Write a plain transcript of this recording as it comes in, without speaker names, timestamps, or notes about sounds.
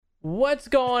What's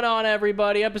going on,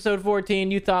 everybody? Episode 14.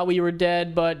 You thought we were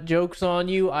dead, but joke's on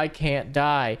you. I can't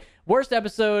die. Worst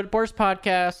episode, worst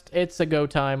podcast. It's a go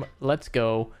time. Let's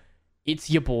go. It's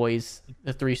your boys,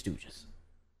 the Three Stooges.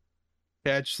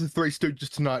 Yeah, just the Three Stooges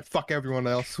tonight. Fuck everyone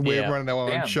else. We're running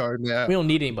our own show now. We don't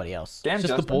need anybody else. Damn, it's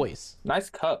just Justin. the boys.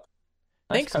 Nice cup.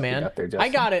 Thanks, man. I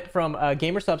got it from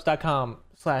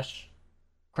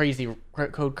gamersubs.com/crazy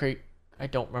code crate. I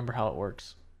don't remember how it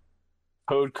works.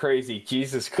 Code crazy.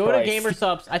 Jesus Christ. Go to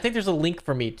Gamersubs. I think there's a link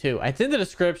for me too. It's in the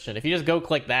description. If you just go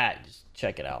click that, just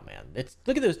check it out, man.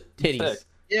 Look at those titties. Sick.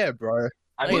 Yeah, bro.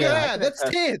 I Look at that. That's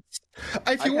tits.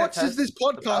 If you watch this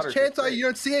podcast, powder chances are tits. you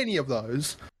don't see any of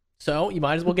those. So you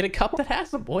might as well get a cup that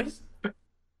has them, boys.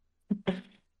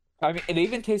 I mean, it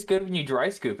even tastes good when you dry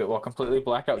scoop it while completely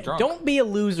blackout drunk. Don't be a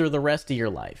loser the rest of your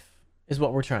life, is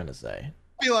what we're trying to say.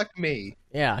 Be like me.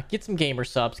 Yeah, get some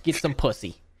Gamersubs, get some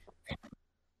pussy.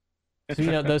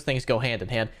 So, those things go hand in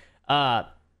hand. Do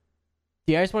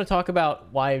you guys want to talk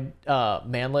about why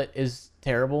Manlet is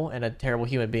terrible and a terrible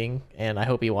human being? And I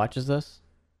hope he watches this.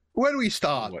 Where do we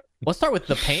start? Let's start with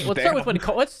the paint. Let's start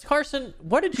with Carson.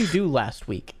 What did you do last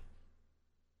week?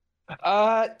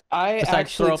 I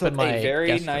actually took a very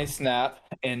guest nice nap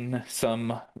in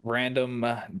some random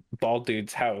bald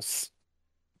dude's house.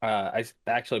 I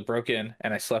actually broke in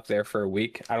and I slept there for a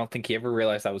week. I don't think he ever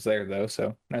realized I was there though,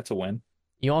 so that's a win.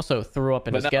 You also threw up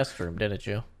in his guest room, didn't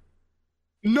you?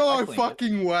 No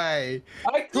fucking way.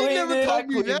 I cleaned You never it. told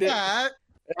me that.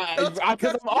 Because I'm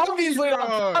obviously not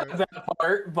proud of that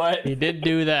part, but He did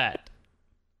do that.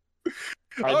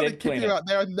 I would did have clean kicked you it. out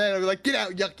there and then I'd be like, get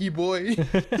out, yucky boy.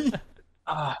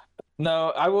 No,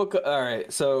 I will. All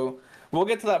right, so we'll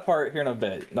get to that part here in a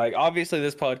bit. Like, obviously,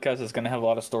 this podcast is going to have a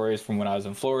lot of stories from when I was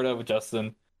in Florida with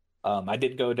Justin. I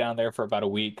did go down there for about a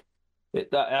week.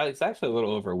 It's actually a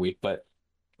little over a week, but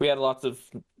we had lots of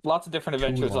different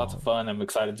adventures, lots of fun. I'm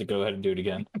excited to go ahead and do it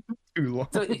again. Too long.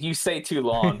 So you say too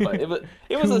long, but it was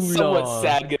a Too somewhat long.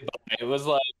 sad goodbye. It was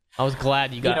like, I was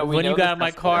glad you got. we When you know got this in my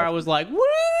has to car, I happen. was like,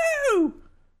 "Woo!"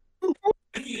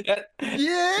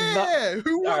 Yeah.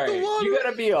 Who all won the right, lottery? you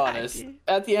gotta be honest.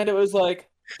 At the end, it was like,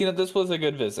 this was a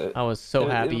good visit. I was so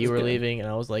It happy was you were good. leaving, and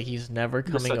I was like, "He's never You're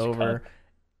coming such a over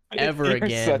cunt. ever You're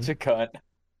again." Such a cunt.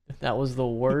 That was the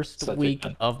worst Such a week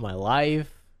cunt. of my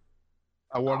life.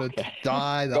 I wanted to Okay.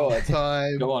 die the Go whole on.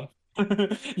 time. Go on.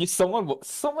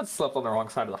 Someone slept on the wrong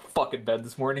side of the fucking bed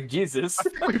this morning. Jesus.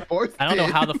 We both I don't know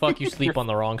did. how the fuck you sleep on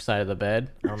the wrong side of the bed.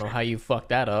 I don't know how you fucked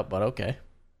that up, but okay.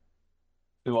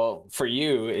 Well, for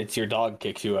you, it's your dog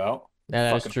kicks you out.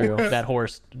 That is Fucking true. That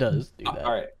horse does do that.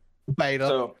 All right. Beta.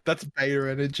 So That's beta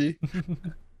energy.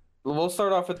 we'll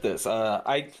start off with this.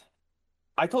 I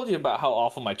told you about how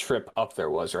awful my trip up there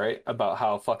was, right? About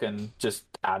how fucking just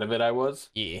out of it I was.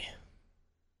 Yeah.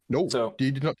 No, So,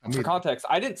 you did not tell me. For context,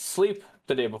 I didn't sleep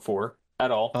the day before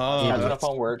at all. Oh, Catching that's up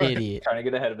on work, Idiot. trying to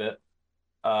get ahead of it.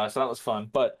 So that was fun.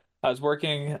 But I was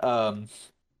working.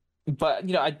 But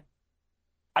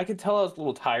I could tell I was a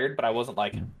little tired, but I wasn't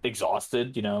like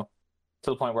exhausted. To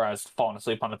the point where I was falling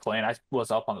asleep on the plane. I was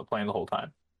up on the plane the whole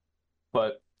time.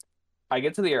 But I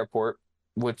get to the airport,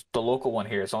 which the local one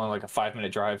here is only like a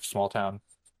 5-minute drive, small town.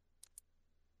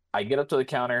 I get up to the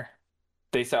counter.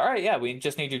 They say, all right, yeah, we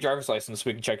just need your driver's license so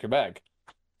we can check your bag.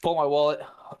 Pull my wallet,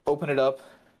 open it up,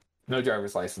 no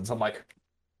driver's license. I'm like,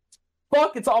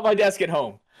 fuck, it's on my desk at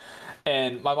home.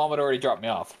 And my mom had already dropped me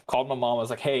off. Called my mom, I was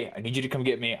like, hey, I need you to come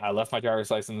get me. I left my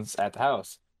driver's license at the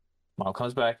house. Mom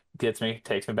comes back, gets me,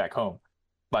 takes me back home.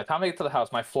 By the time I get to the house,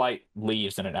 my flight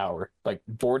leaves in an hour. Like,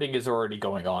 boarding is already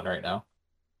going on right now.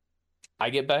 I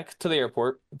get back to the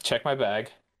airport, check my bag,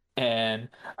 and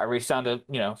I reach down to,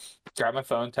 grab my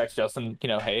phone, text Justin,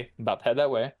 hey, I'm about to head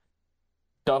that way.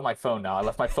 Don't have my phone now. I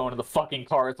left my phone in the fucking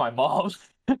car with my mom.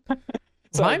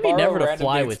 So I Remind me borrow never to random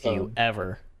fly dude's with you phone.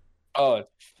 ever. Oh,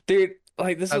 dude,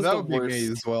 like, this is that the would be me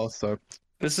worst. as well. So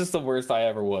This is the worst I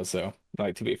ever was, though,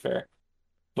 like, to be fair.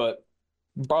 But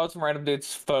borrowed some random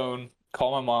dude's phone,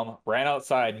 called my mom, ran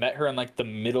outside, met her in like the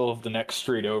middle of the next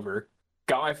street over,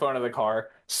 got my phone out of the car,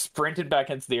 sprinted back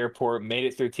into the airport, made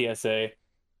it through TSA.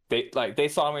 They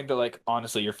saw me, they're like,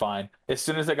 honestly, you're fine. As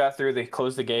soon as I got through, they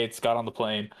closed the gates, got on the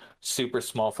plane. Super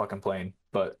small fucking plane,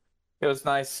 but it was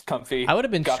nice, comfy. I would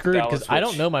have been Got to screwed Dallas, because I don't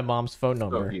which- know my mom's phone so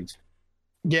number. huge.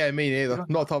 yeah, me neither.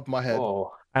 Not top of my head.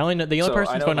 Oh. I only know the only So, I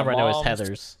person's know phone my number I know is mom's-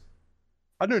 Heather's.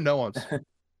 I know no one's.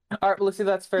 All right, well, let's see.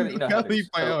 That's fair that you know. I'll Heather's. leave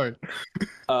my So,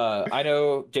 own. I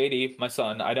know JD, my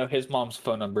son. I know his mom's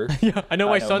phone number. Yeah, I know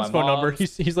my I know son's my phone number.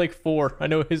 mom's. He's like 4. I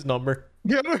know his number.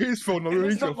 Yeah, I know his phone number.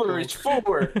 His He's got number phone. is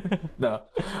 4. No,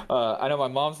 I know my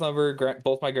mom's number,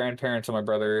 both my grandparents and my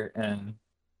brother, and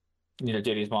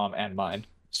JD's mom and mine.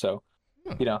 So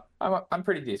You know, I'm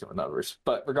pretty decent with numbers.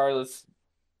 But regardless,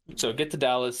 so get to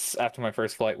Dallas after my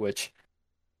first flight, which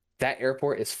that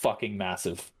airport is fucking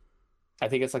massive. I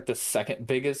think it's like the second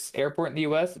biggest airport in the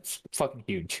US. It's fucking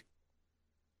huge.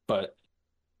 But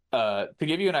to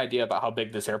give you an idea about how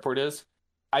big this airport is,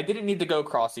 I didn't need to go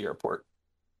across the airport.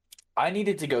 I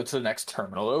needed to go to the next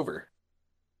terminal over,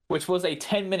 which was a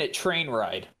 10-minute train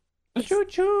ride. Choo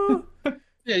choo.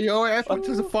 Yeah, your airport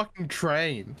is a fucking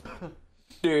train.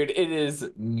 Dude, it is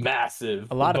massive.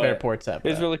 A lot of airports have that.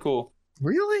 It's really cool.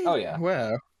 Really? Oh, yeah.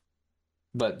 Wow.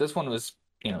 But this one was,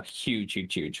 huge,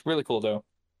 huge, huge. Really cool, though.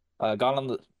 Got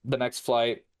on the next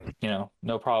flight,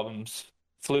 no problems.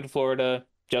 Flew to Florida.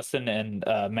 Justin and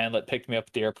Manlet picked me up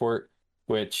at the airport,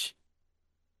 which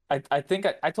I think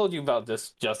I told you about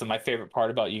this, Justin. My favorite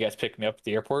part about you guys picking me up at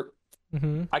the airport.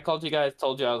 Mm-hmm. I called you guys,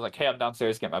 told you I was like, hey, I'm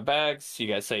downstairs to get my bags. You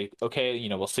guys say, okay,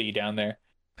 we'll see you down there.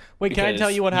 Wait, can I tell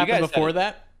you what happened before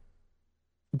that?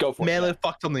 Go for it. Manlet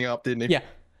fucked something up, didn't he? Yeah.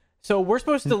 So we're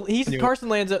supposed to. Carson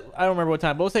lands at, I don't remember what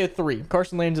time, but we'll say at 3.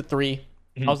 Carson lands at 3.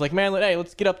 Mm-hmm. I was like, Manlet, hey,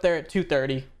 let's get up there at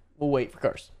 2:30. We'll wait for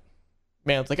Carson.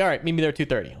 Manlet's like, all right, meet me there at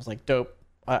 2:30. I was like, dope.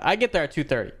 I get there at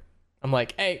 2:30. I'm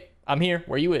like, hey, I'm here.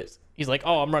 Where you is? He's like,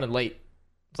 oh, I'm running late.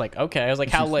 It's like, okay. I was like,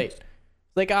 how late?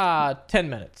 It's like, 10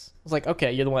 minutes. I was like,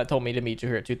 okay, you're the one that told me to meet you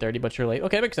here at 2:30, but you're late.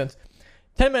 Okay, makes sense.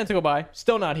 10 minutes go by,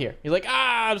 still not here. He's like,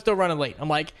 I'm still running late. I'm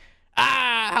like,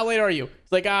 how late are you?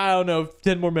 He's like, I don't know,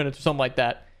 10 more minutes or something like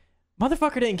that.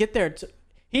 Motherfucker didn't get there.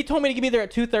 He told me to be there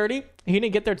at 2:30. He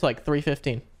didn't get there till like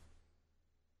 3:15.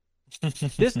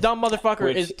 This dumb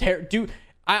motherfucker is dude.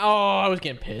 I was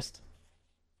getting pissed.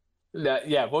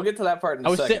 Yeah, we'll get to that part in a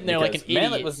second. I was sitting there like an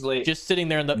idiot, was late just sitting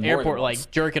there in the airport like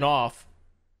jerking off.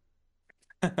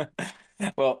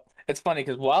 Well, it's funny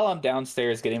because while I'm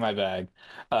downstairs getting my bag,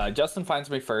 Justin finds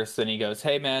me first and he goes,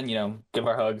 hey man, give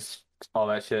our hugs, all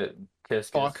that shit, kiss.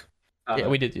 Fuck. Yeah,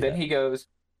 we did do then that.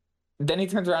 Then he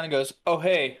turns around and goes, oh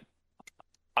hey,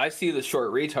 I see the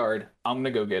short retard, I'm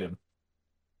gonna go get him.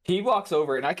 He walks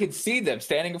over and I can see them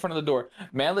standing in front of the door.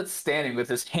 Manlet's standing with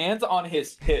his hands on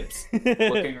his hips,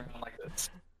 looking around like this.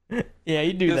 Yeah,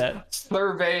 you do Just that.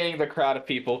 surveying the crowd of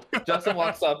people. Justin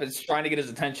walks up and is trying to get his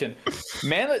attention.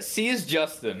 Manlet sees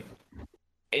Justin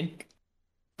and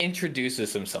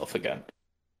introduces himself again.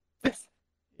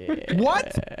 Yeah.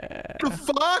 What? The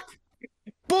fuck?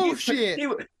 Bullshit.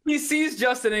 He sees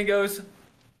Justin and goes,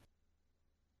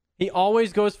 He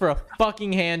always goes for a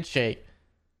fucking handshake.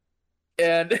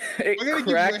 and it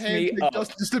cracked me up.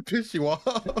 Just to piss you off.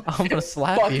 I'm gonna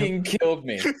slap Fucking killed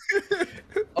me.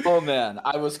 Oh man,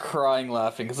 I was crying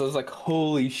laughing because I was like,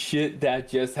 holy shit, that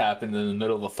just happened in the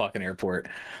middle of a fucking airport.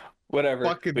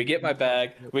 Whatever. We get my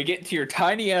bag. We get into your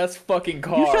tiny ass fucking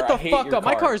car. You shut the I hate fuck your up.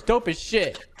 My car car is dope as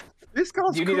shit. This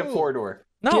car's You cool. need a 4-door.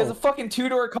 No. He has a fucking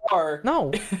 2-door car.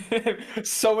 No.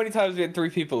 So many times we had 3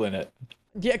 people in it.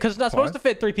 Yeah, because it's not supposed to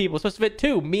fit 3 people. It's supposed to fit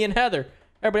 2. Me and Heather.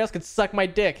 Everybody else can suck my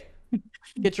dick.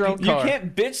 Get your own car. You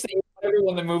can't bitch that you want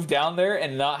everyone to move down there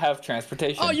and not have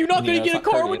transportation. Oh, you're not gonna get a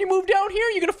car when you move down here?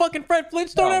 You're gonna fucking Fred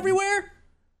Flintstone everywhere?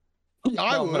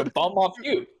 I'm gonna bum off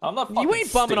you. I'm not fucking You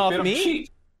ain't bumming off stupid. I'm me. cheap.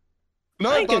 No,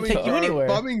 I ain't gonna take you anywhere.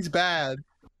 Bumming's bad.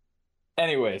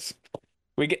 Anyways,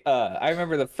 we get. I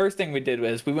remember the first thing we did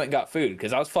was we went and got food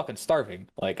because I was fucking starving.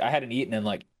 Like I hadn't eaten in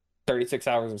like 36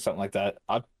 hours or something like that.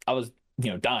 I was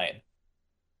dying.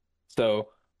 So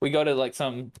we go to like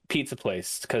some pizza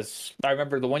place because I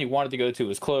remember the one you wanted to go to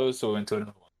was closed, so we went to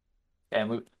another one. And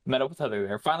we met up with Heather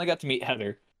there. Finally got to meet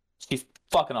Heather. She's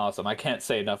fucking awesome. I can't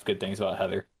say enough good things about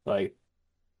Heather. Like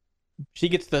She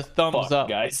gets the thumbs up.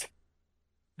 guys.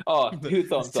 Oh, two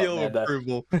thumbs up, Seal man. of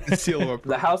approval. The seal of approval.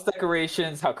 The house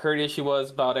decorations, how courteous she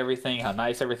was about everything, how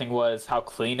nice everything was, how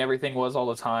clean everything was all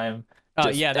the time. Oh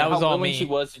yeah, that and was how all willing me. she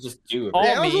was to just do it. All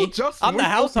Yeah, that was me. all Justin. I'm What the are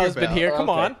you house talking husband about? here. Come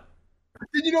Okay. on.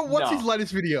 Did you know what's No. his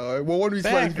latest video? Well, one of his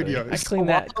latest Exactly. I videos. clean While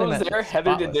that. I Clean was that there,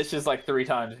 Heather did spotless. dishes like 3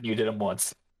 times and you did them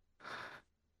once.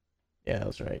 Yeah, that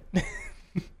was right.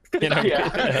 Yeah.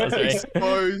 That was right.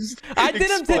 Exposed. I did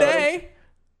them today.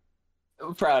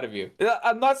 I'm proud of you.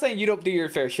 I'm not saying you don't do your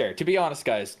fair share. To be honest,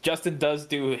 guys, Justin does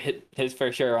do his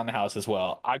fair share on the house as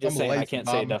well. I'm just I'm saying I lazy, can't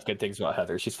say Mom. enough good things about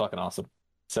Heather. She's fucking awesome.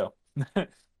 So,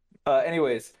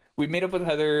 anyways, we made up with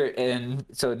Heather, and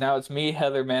so now it's me,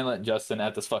 Heather, Manlet, and Justin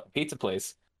at this fucking pizza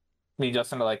place. Me and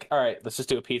Justin are like, all right, let's just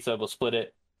do a pizza. We'll split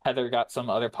it. Heather got some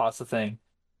other pasta thing.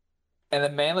 And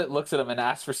then Manlet looks at him and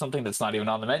asks for something that's not even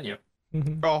on the menu.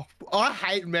 Oh, I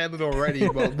hate Manlet already,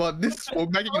 but this is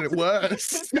making it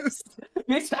worse.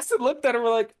 Me and Justin looked at him and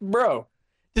we're like, bro.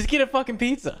 Just get a fucking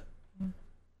pizza.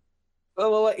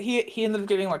 Well, like, he ended up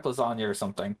getting like lasagna or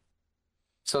something.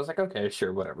 So I was like, okay,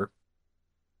 sure, whatever.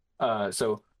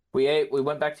 So We ate. We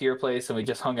went back to your place and we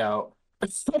just hung out.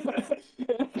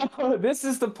 This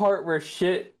is the part where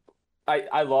shit.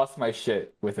 I lost my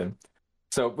shit with him.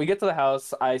 So we get to the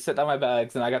house. I set down my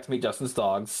bags and I got to meet Justin's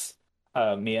dogs,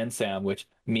 Mia and Sam. Which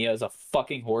Mia is a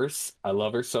fucking horse. I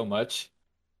love her so much.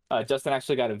 Justin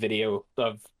actually got a video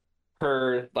of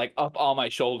her like up on my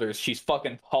shoulders. She's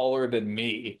fucking taller than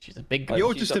me. She's a big. Like,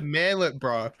 you're just a manlet,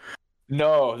 bro.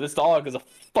 No, this dog is a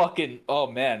fucking. Oh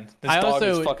man, this dog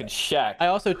is fucking Shaq. I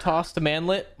also tossed to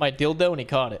Manlet my dildo and he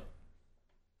caught it.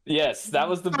 Yes, that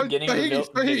was the beginning of the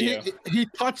video. He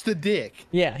touched the dick.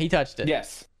 Yeah, he touched it.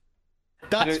 Yes.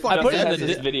 That's fucking. I put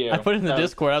it in the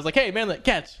Discord. I was like, "Hey, Manlet,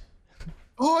 catch."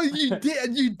 Oh, you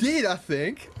did. You did. I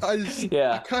think. I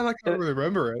kind of can't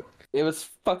remember it. It was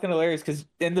fucking hilarious because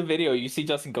in the video you see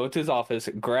Justin go to his office,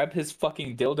 grab his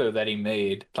fucking dildo that he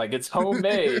made, like it's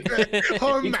homemade.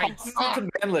 Oh he my tosses god! it to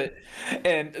Manlet,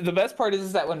 and the best part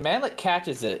is that when Manlet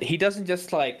catches it, he doesn't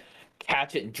just like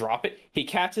catch it and drop it. He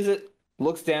catches it,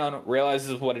 looks down,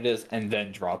 realizes what it is, and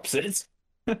then drops it.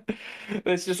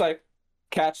 It's just like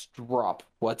catch, drop.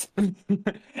 What?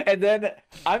 And then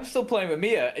I'm still playing with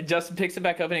Mia, and Justin picks it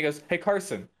back up and he goes, "Hey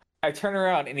Carson." I turn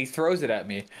around and he throws it at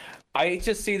me. I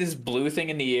just see this blue thing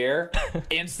in the air,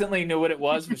 instantly knew what it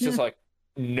was just like,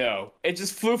 no. It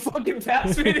just flew fucking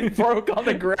past me and broke on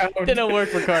the ground. Didn't work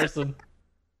for Carson.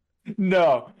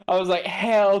 No. I was like,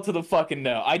 hell to the fucking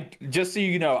no. Just so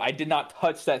you know, I did not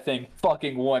touch that thing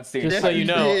fucking once. Just so you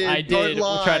know, I did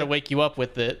try to wake you up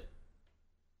with it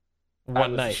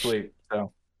one night. Asleep,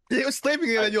 so. He was sleeping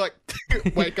and then you're like,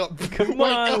 wake up. Come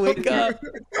on, wake up.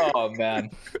 Oh man.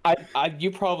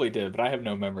 You probably did, but I have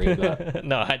no memory of that.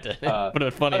 No, I didn't. But it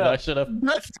was funny though, I should have.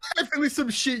 That's definitely some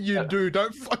shit you do.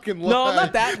 Don't fucking lie. No, I'm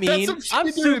not that mean.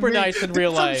 I'm super nice in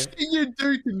real life. Some shit you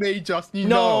do to me, Justin.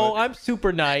 No, I'm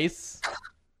super nice.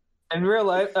 In real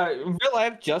life,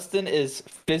 Justin is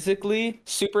physically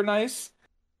super nice,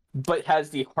 but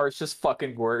has the harshest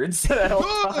fucking words at all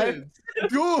times.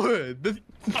 Good.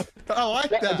 I like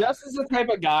that. Justin's the type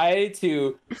of guy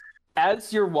to,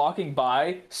 as you're walking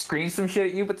by, scream some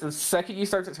shit at you, but the second you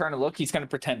start to turn and look, he's gonna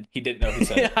pretend he didn't know he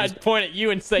said it. I'd point at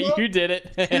you and say you did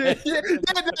it.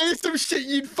 That is some shit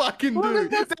you'd fucking do.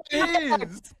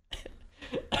 That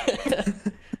is.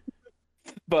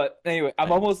 But anyway,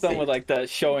 I'm almost done with like the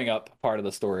showing up part of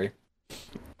the story.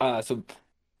 So,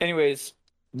 anyways,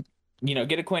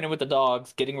 get acquainted with the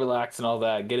dogs, getting relaxed and all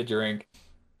that, get a drink.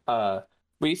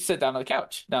 We sit down on the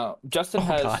couch. Now, Justin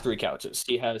has 3 couches.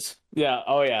 He has,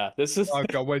 this is. Oh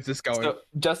god, where's this going? So,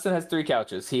 Justin has 3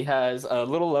 couches. He has a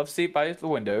little love seat by the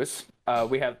windows.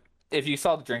 We have, if you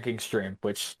saw the drinking stream,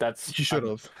 which that's. You should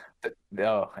have.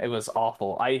 No, it was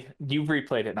awful. You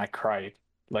replayed it and I cried,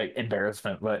 like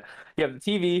embarrassment. But you have the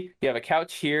TV, you have a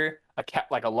couch here,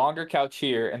 like a longer couch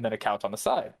here, and then a couch on the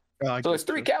side. So there's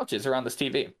 3 couches around this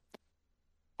TV.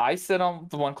 I sit on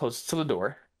the one closest to the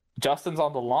door. Justin's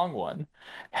on the long one.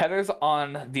 Heather's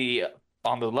on the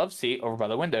love seat over by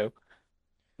the window.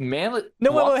 Manlet.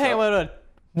 No, wait.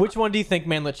 Which one do you think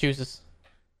Manlet chooses?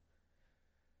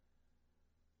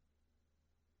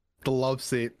 The love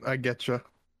seat. I getcha.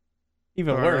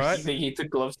 Even worse. Right. You think he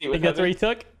took the love seat with That's Heather? what he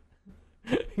took?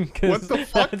 What the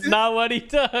fuck? That's not what he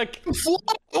took.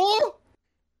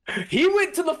 He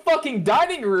went to the fucking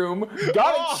dining room,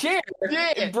 got a chair,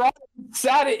 and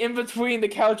sat it in between the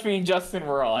couch me and Justin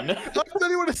were on. I thought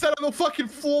he would have sat on the fucking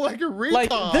floor like a retard.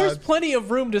 Like, there's plenty of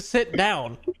room to sit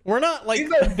down. We're not like...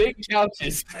 These are big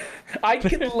couches. I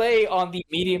could lay on the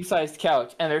medium-sized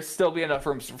couch, and there'd still be enough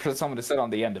room for someone to sit on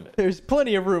the end of it. There's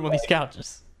plenty of room on these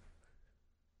couches.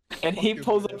 And he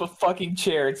pulls up a fucking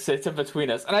chair and sits in between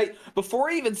us. And before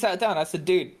he even sat down, I said,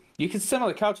 dude, you can sit on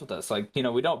the couch with us. Like,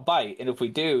 we don't bite. And if we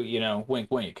do,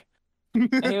 wink, wink.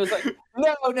 And he was like,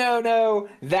 no,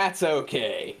 that's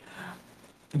okay.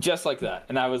 Just like that.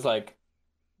 And I was like,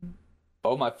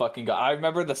 oh my fucking God. I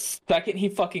remember the second he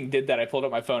fucking did that, I pulled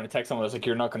up my phone and texted someone. I was like,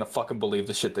 you're not going to fucking believe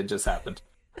the shit that just happened.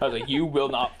 I was like, you will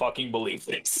not fucking believe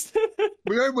this.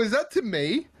 Was that to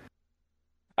me?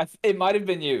 It might have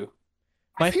been you.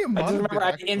 I just remember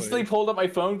I instantly pulled up my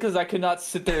phone because I could not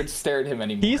sit there and stare at him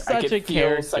anymore. He's such a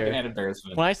character. Secondhand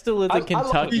embarrassment. When I still lived in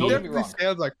Kentucky, he definitely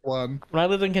sounds like one. When I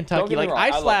lived in Kentucky, like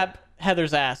I slap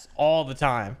Heather's ass all the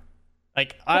time.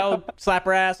 Like I'll slap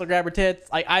her ass, I'll grab her tits.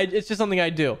 It's just something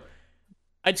I do.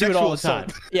 I do it all the time.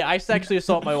 Yeah, I sexually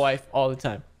assault my wife all the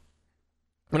time.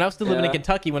 When I was still living in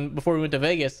Kentucky, before we went to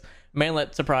Vegas,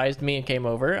 Manlet surprised me and came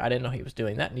over. I didn't know he was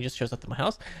doing that, and he just shows up to my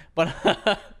house. But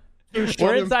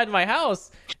we're inside my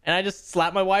house, and I just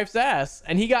slapped my wife's ass,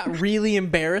 and he got really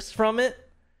embarrassed from it.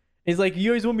 He's like,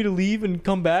 you guys want me to leave and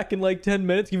come back in like 10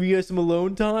 minutes, give you guys some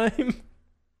alone time?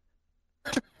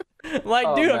 Like,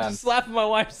 Oh, dude, I'm man. just slapping my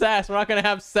wife's ass. We're not gonna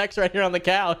have sex right here on the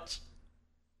couch.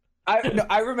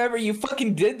 I remember you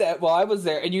fucking did that while I was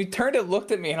there, and you turned and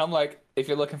looked at me, and I'm like, if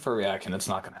you're looking for a reaction, it's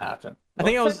not gonna happen. I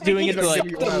think I was doing it to like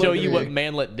Look show at you me. what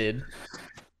Manlet did.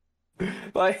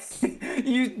 Like,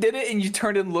 you did it, and you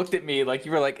turned and looked at me like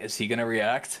you were like, is he gonna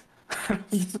react?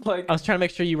 Like, I was trying to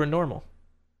make sure you were normal.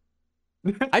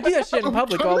 I do that shit in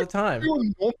public all the time.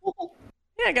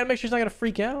 Yeah, I gotta make sure he's not gonna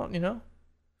freak out, you know?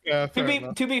 Yeah, fair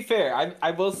enough. to be fair,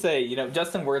 I will say, you know,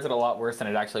 Justin words it a lot worse than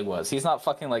it actually was. He's not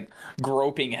fucking like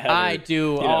groping Heather. I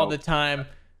do all the time.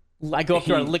 I go up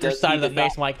to her liquor side of the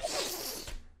face. I'm like,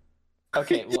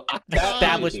 okay, well,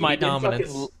 establish my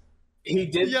dominance. He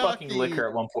did Yucky. fucking lick her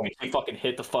at one point. He fucking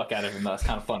hit the fuck out of him. That was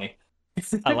kind of funny.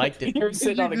 I liked it. You were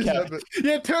sitting on the couch.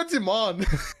 Yeah, it turns him on.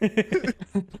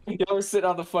 You were sitting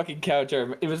on the fucking couch.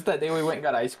 It was that day we went and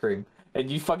got ice cream. And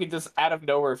you fucking just out of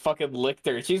nowhere fucking licked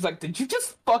her. She's like, did you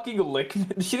just fucking lick me?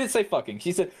 She didn't say fucking.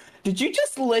 She said, did you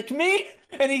just lick me?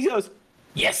 And he goes,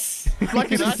 yes.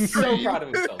 Like an ice He's so cream. proud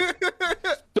of himself.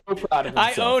 So proud of I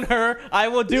himself. own her. I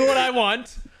will do what I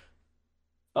want.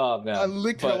 Oh, man. I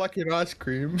licked her But like an ice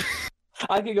cream.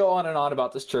 I could go on and on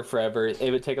about this trip forever. It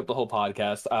would take up the whole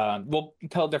podcast. We'll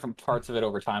tell different parts of it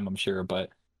over time, I'm sure. But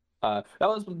that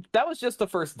was just the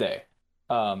first day.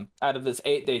 Out of this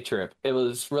 8-day trip, it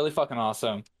was really fucking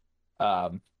awesome.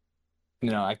 You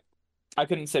know, I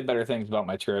couldn't say better things about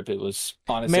my trip. It was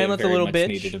honestly Manlet's a very little much bitch.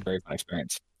 needed and very fun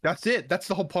experience. That's it. That's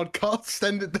the whole podcast.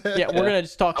 Send it there. Yeah, we're gonna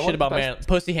just talk I shit want about the Man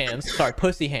Pussy Hands. Sorry,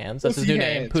 Pussy Hands. That's his new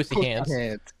name, Pussy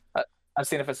Hands. I've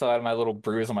seen if I still had my little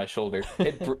bruise on my shoulder.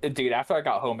 Dude, after I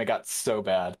got home, it got so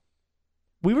bad.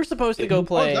 We were supposed to go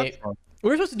play. We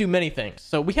were supposed to do many things.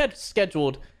 So we had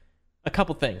scheduled a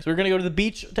couple things. We were gonna go to the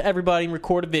beach to everybody and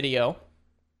record a video.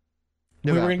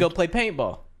 We were gonna go play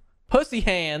paintball. Pussy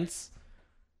Hands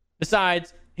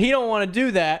decides he don't want to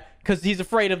do that because he's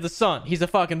afraid of the sun. He's a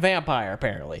fucking vampire,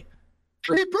 apparently.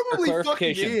 He probably fucking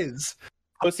clarification. is.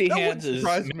 Pussy That Hands wouldn't is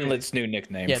surprise me. Manlet's new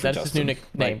nickname. Yeah, for that's his new Justin.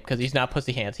 nickname because he's not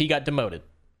Pussy Hands. He got demoted.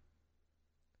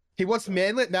 He wants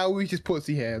Manlet, now he's just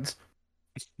pussy hands.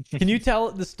 Can you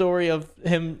tell the story of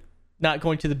him not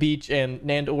going to the beach and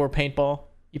or paintball?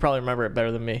 You probably remember it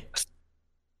better than me.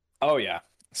 Oh yeah.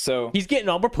 So He's getting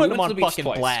on. We're putting him went on to the beach fucking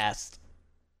twice. blast.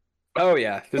 Oh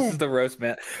yeah, this is the roast,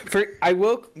 man. I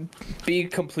will be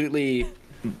completely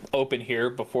open here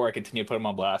before I continue to put him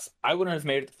on blast. I wouldn't have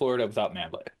made it to Florida without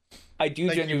Manlet. I do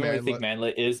Thank you, genuinely think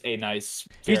Manlet. Manlet is a nice.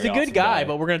 He's a very good awesome guy,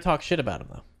 but we're gonna talk shit about him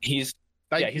though. he's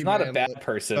Thank he's you, not a Manlet. bad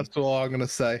person. That's all I'm gonna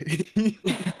say.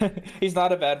 He's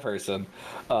not a bad person.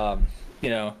 You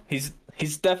know, he's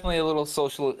definitely a little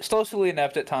socially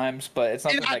inept at times, but it's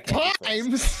nothing that At can't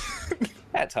be fixed. times.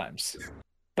 At times,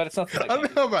 but it's nothing. I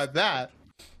don't know about that.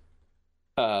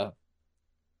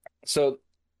 So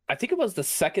I think it was the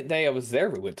second day I was there.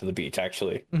 We went to the beach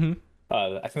actually. Mhm.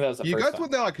 I think that was the You first guys time.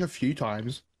 went there like a few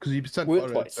times because you sent We went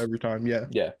photos twice. every time. Yeah.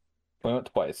 Yeah, we went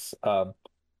twice.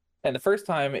 And the first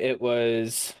time it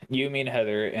was you, me, and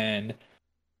Heather, and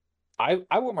I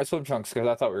wore my swim trunks because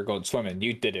I thought we were going swimming.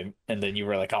 You didn't, and then you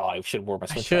were like, "Oh, I should have worn my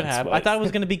I swim should trunks." have. But, I thought it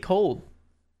was gonna be cold.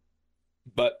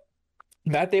 but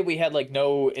that day we had like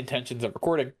no intentions of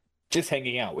recording, just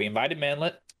hanging out. We invited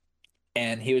Manlet,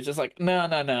 and he was just like, "No,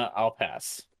 I'll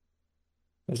pass."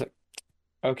 I was like,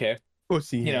 "Okay."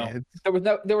 Pussy You know, hands.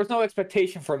 there was no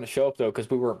expectation for him to show up though because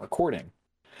we weren't recording.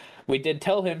 We did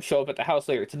tell him show up at the house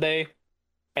later today,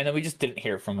 and then we just didn't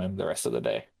hear from him the rest of the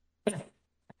day.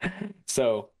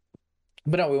 So,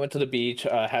 but no, we went to the beach,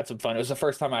 had some fun. It was the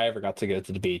first time I ever got to go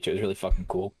to the beach. It was really fucking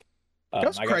cool.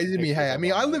 That's I got crazy to some me. pictures Hey, I of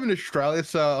mean, it I online. live in Australia,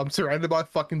 so I'm surrounded by a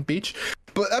fucking beach.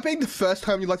 But that being the first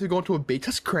time you like to go onto a beach,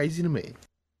 that's crazy to me.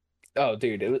 Oh,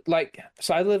 dude, it was like,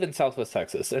 so I live in Southwest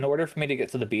Texas. In order for me to get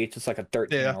to the beach, it's like a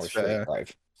 13-hour that's straight fair.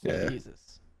 drive. Yeah.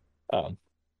 Jesus. But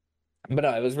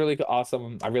no, it was really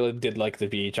awesome. I really did like the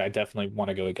beach. I definitely want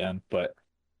to go again. But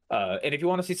and if you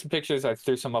want to see some pictures, I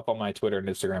threw some up on my Twitter and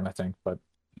Instagram, I think. But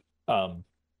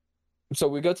so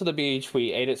we go to the beach.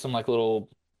 We ate at some like little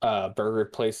burger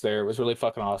place there. It was really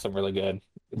fucking awesome, really good.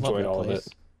 Love Enjoyed that all of place.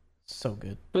 it. So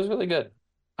good. It was really good.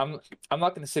 I'm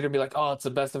not gonna sit here and be like, oh, it's the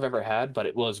best I've ever had, but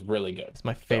it was really good. It's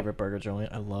my favorite burger joint.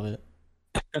 I love it.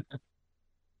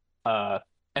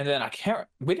 And then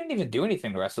we didn't even do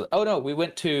anything the rest of oh no, we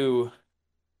went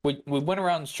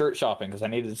around shirt shopping because I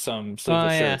needed some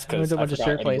sleeveless yeah. shirts We went because to a I bunch of forgot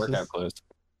shirt any places. workout clothes.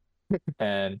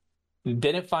 And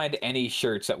didn't find any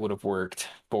shirts that would have worked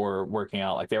for working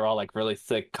out. Like they were all like really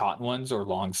thick cotton ones or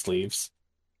long sleeves.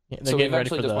 Yeah, they're So we getting ready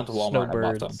for eventually just the went to Walmart and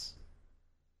bought them. snowbirds.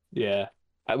 Yeah.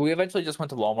 We eventually just went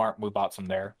to Walmart and we bought some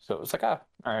there. So it was like, all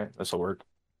right, this will work.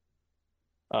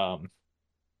 And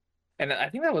And I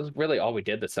think that was really all we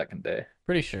did the second day.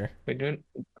 Pretty sure.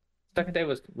 Second day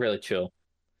was really chill.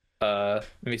 Let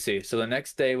me see. So the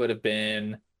next day would have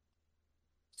been.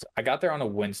 I got there on a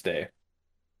Wednesday.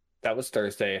 That was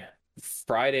Thursday.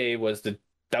 Friday was that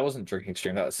wasn't drinking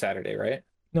stream. That was Saturday, right?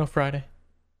 No, Friday.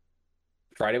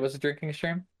 Friday was the drinking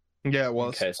stream. Yeah, it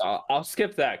was. Okay, so I'll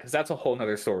skip that because that's a whole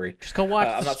nother story. Just go watch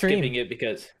the I'm not stream. skipping it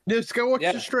because Just go watch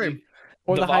the stream.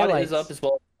 Or the VOD highlights. is up as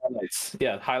well. Highlights.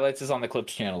 Yeah, highlights is on the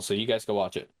Clips channel, so you guys go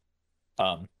watch it.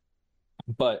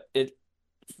 But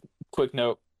quick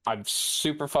note, I'm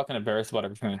super fucking embarrassed about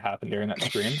everything that happened during that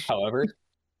stream. However,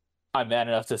 I'm man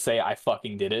enough to say I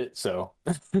fucking did it. So,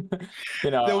 there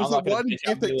was one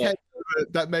gift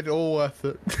that made it all worth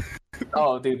it.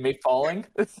 Oh, dude, me falling?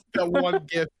 That one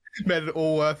gift made it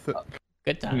all worth it.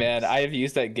 Good time. Man, I have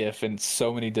used that GIF in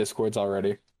so many Discords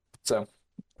already. So,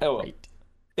 oh well. Right.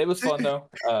 It was fun though.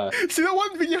 See that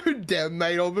one video Dem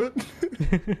made of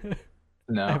it?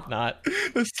 No. I've not.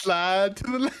 The slide to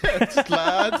the left,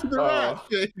 slide to the right.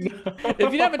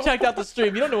 If you haven't checked out the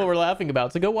stream, you don't know what we're laughing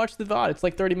about. So go watch the VOD. It's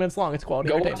like 30 minutes long. It's quality.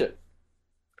 Go watch it.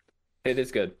 It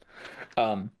is good.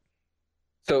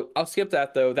 So I'll skip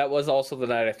that though. That was also the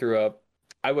night I threw up.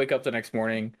 I wake up the next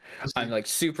morning. I'm like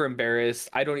super embarrassed.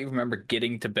 I don't even remember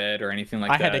getting to bed or anything like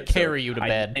that. I had to carry you to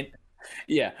bed.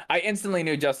 I instantly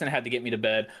knew Justin had to get me to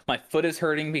bed. My foot is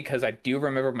hurting because I do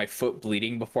remember my foot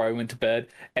bleeding before I went to bed.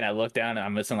 And I looked down and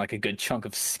I'm missing like a good chunk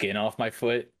of skin off my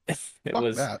foot.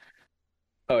 That.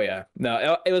 Oh yeah.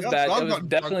 No, it was bad. It was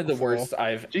definitely the worst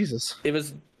Jesus. It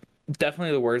was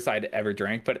definitely the worst I'd ever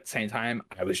drank, but at the same time,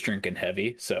 I was drinking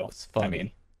heavy. So, It's funny. I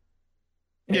mean.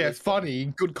 Yeah, it's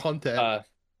funny. Good content.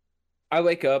 I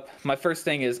wake up. My first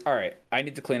thing is, all right, I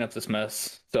need to clean up this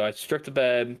mess. So I strip the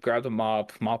bed, grab the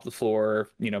mop the floor,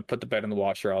 put the bed in the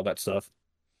washer, all that stuff.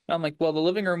 And I'm like, well, the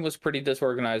living room was pretty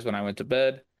disorganized when I went to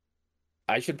bed.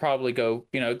 I should probably go,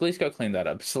 at least go clean that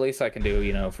up. It's the least I can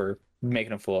do, for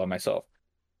making a fool of myself.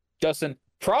 Justin,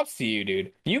 props to you,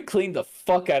 dude. You cleaned the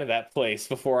fuck out of that place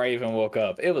before I even woke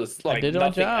up. It was like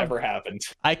nothing ever happened.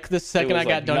 The second I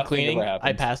got done cleaning,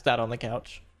 I passed out on the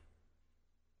couch.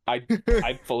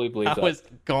 I fully believe that. I was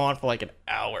gone for like an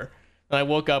hour. And I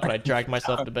woke up and I dragged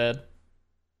myself to bed.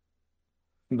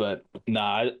 But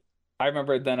nah, I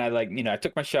remember then I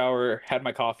took my shower, had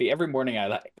my coffee. Every morning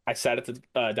I sat at the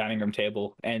dining room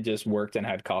table and just worked and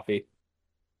had coffee.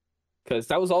 Because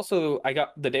that was also I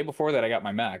got the day before that I got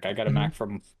my Mac. I got a Mac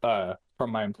from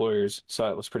my employers, so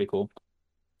it was pretty cool.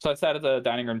 So I sat at the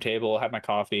dining room table, had my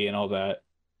coffee and all that.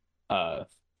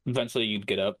 Eventually you'd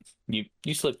get up. You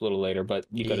sleep a little later, but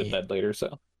you go to bed later.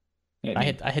 So I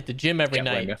hit the gym every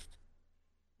night.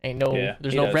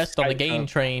 There's no rest on the gain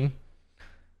train.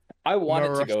 I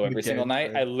wanted to go every single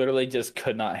night. I literally just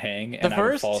could not hang. The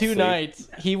first 2 nights,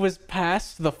 he was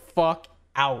passed the fuck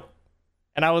out.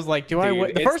 And I was like,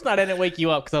 the first night I didn't wake you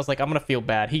up because I was like, I'm going to feel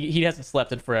bad. He hasn't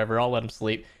slept in forever. I'll let him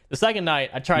sleep. The second night,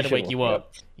 I tried to wake you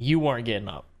up. You weren't getting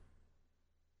up.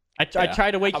 I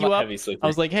tried to wake you up. I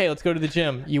was like, hey, let's go to the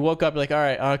gym. You woke up. You're like, all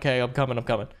right, okay, I'm coming.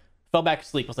 Fell back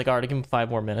asleep. I was like, all right, give him 5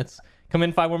 more minutes. Come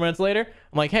in 5 more minutes later.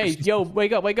 I'm like, hey, yo,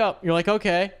 wake up. You're like,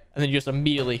 okay. And then you just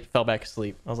immediately fell back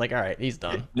asleep. I was like, all right, he's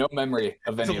done. No memory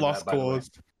of any of that. Lost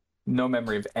cause. No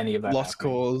memory of any of that. Lost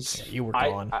cause. Yeah, you were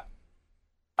gone.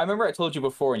 I remember I told you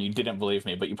before and you didn't believe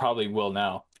me, but you probably will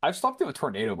now. I've slept through a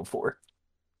tornado before.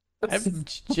 I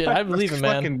believe it,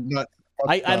 man.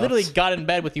 I literally got in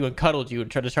bed with you and cuddled you and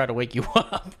tried to wake you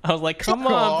up. I was like, come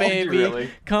on, baby.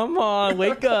 Really? Come on,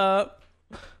 wake up.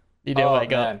 You didn't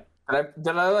wake up.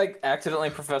 Did I accidentally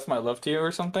profess my love to you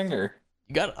or something? Or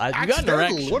you got an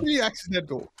erection. What are you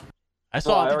accidental? I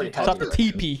saw the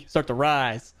TP start to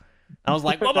rise. I was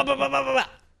like, blah, blah, blah, blah, blah, blah.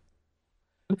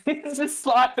 He's just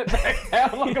sliding back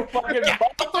down like a fucking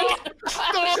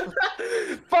Stop!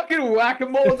 fucking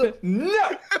whack-a-mole. No!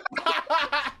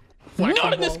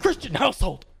 Not in this Christian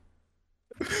household.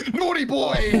 Naughty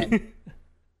boy!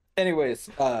 Anyways,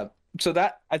 so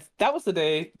that was the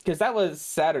day, because that was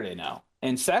Saturday now.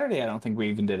 And Saturday, I don't think we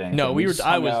even did anything. No,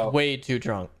 I was way too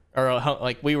drunk. Or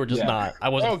we were just not. I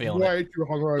wasn't feeling way it. Too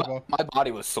hungover. My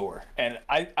body was sore. And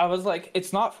I was like,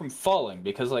 it's not from falling,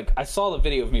 because I saw the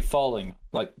video of me falling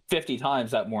 50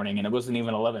 times that morning and it wasn't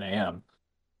even 11 a.m.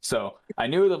 So I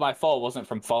knew that my fall wasn't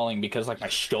from falling because my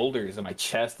shoulders and my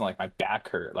chest and my back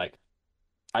hurt.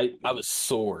 I was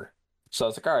sore. So I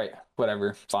was like, all right,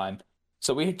 whatever, fine.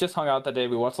 So we just hung out that day.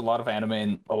 We watched a lot of anime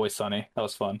and Always Sunny. That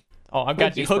was fun. Oh, I've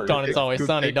got you hooked on It's Always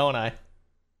Sunny, don't I?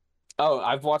 Oh,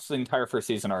 I've watched the entire first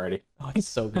season already. Oh, it's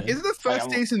so good. Isn't the first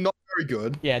season not very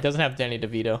good? Yeah, it doesn't have Danny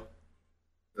DeVito.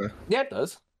 Yeah, it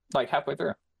does. Halfway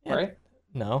through, right?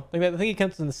 No, I think it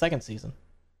comes in the second season.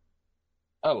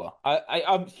 Oh well,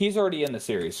 I'm he's already in the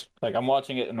series. Like I'm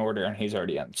watching it in order, and he's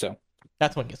already in. So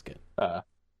That's when it gets good.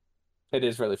 It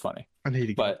is really funny. I need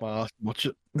to But get my ass and watch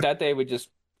it. that day we just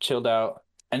chilled out,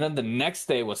 and then the next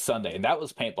day was Sunday, and that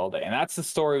was paintball day, and that's the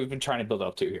story we've been trying to build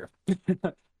up to here.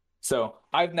 So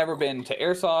I've never been to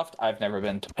airsoft. I've never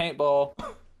been to paintball.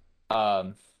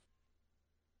 So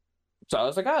I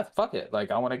was like, fuck it,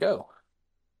 like I want to go.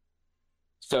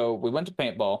 So we went to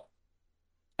paintball,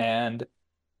 and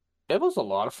it was a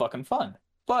lot of fucking fun.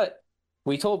 But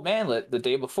we told Manlet the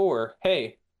day before,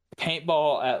 hey,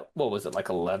 paintball at, what was it, like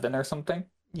 11 or something?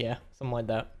 Yeah, something like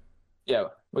that. Yeah,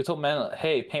 we told Manlet,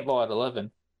 hey, paintball at 11.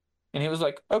 And he was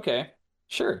like, okay,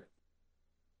 sure.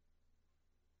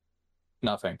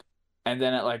 Nothing. And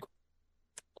then at like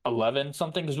 11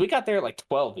 something, because we got there at like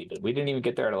 12 even. We didn't even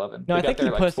get there at 11. No, we I think got he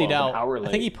there at, like, pussied 12, an out. hour I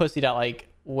late. think he pussied out like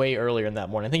way earlier in that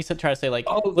morning. I think he tried to say like,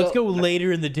 Oh, let's go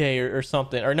later in the day or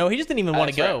something. Or no, he just didn't even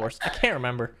want to That's go. right. Or I can't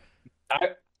remember.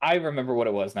 I remember what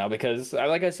it was now because,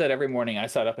 like I said, every morning I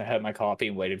sat up and had my coffee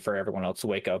and waited for everyone else to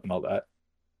wake up and all that.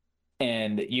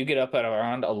 And you get up at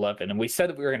around 11, and we said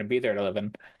that we were going to be there at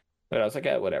 11, but I was like,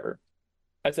 yeah, whatever.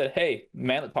 I said, hey,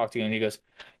 Manlet talked to you, and he goes,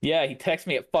 yeah, he texted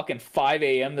me at fucking 5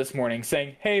 a.m. this morning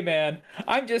saying, hey, man,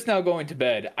 I'm just now going to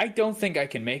bed. I don't think I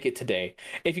can make it today.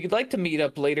 If you'd like to meet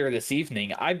up later this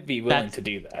evening, I'd be willing to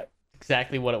do that.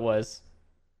 Exactly what it was.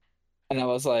 And I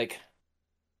was like,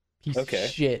 Piece okay.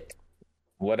 of shit.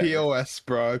 Whatever. POS,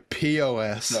 bro.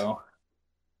 POS. So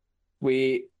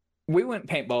we went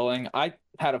paintballing. I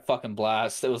had a fucking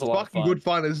blast. It was a lot of fun. Fucking good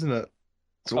fun, isn't it?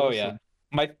 It's Oh awesome.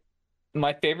 yeah.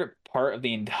 My favorite part of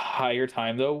the entire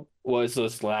time though was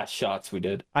those last shots we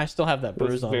did. I still have that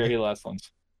bruise Those on very me. last ones.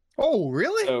 Oh,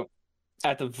 really? So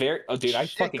at the very dude, I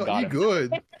Shit, fucking got you him.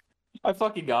 good. I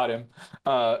fucking got him.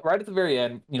 Right at the very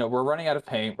end, we're running out of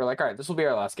paint. We're like, all right, this will be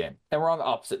our last game. And we're on the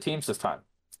opposite teams this time.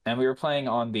 And we were playing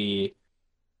on the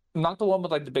not the one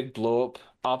with like the big blow up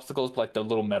obstacles, but like the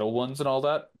little metal ones and all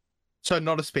that. So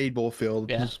not a speedball field,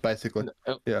 Yeah. just basically.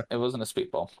 Yeah. It wasn't a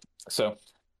speedball. So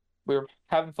we were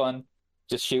having fun,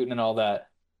 just shooting and all that.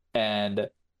 And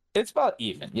it's about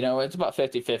even, it's about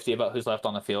 50-50 about who's left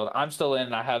on the field. I'm still in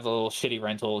and I have a little shitty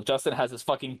rental. Justin has his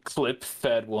fucking clip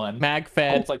fed one. Mag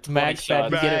fed. Holds like 20 Mag fed.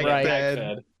 shots. You get it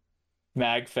right.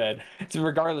 Mag fed. So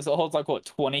regardless, it holds like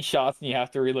 20 shots and you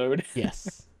have to reload.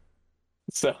 Yes.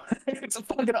 So it's a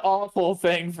fucking awful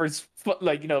thing for for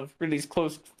these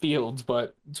close fields,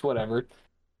 but it's whatever.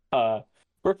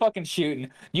 We're fucking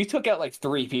shooting. You took out like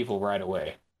 3 people right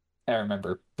away. I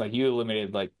remember. Like you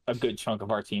eliminated like a good chunk of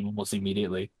our team almost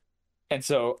immediately. And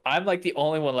so I'm like the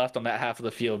only one left on that half of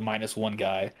the field minus one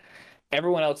guy.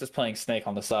 Everyone else is playing Snake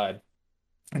on the side.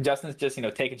 And Justin's just,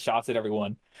 taking shots at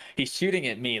everyone. He's shooting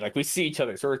at me. Like we see each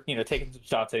other. So we're, taking some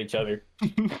shots at each other.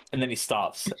 And then he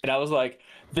stops. And I was like,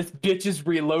 this bitch is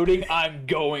reloading. I'm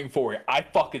going for it. I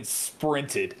fucking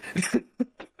sprinted.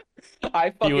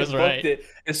 I fucking booked right. it.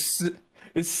 As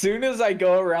soon as I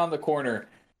go around the corner,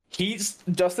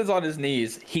 Justin's on his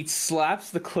knees. He slaps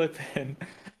the clip in,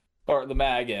 or the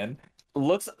mag in,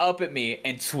 looks up at me,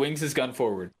 and swings his gun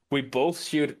forward. We both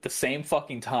shoot at the same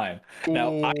fucking time.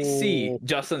 Now, I see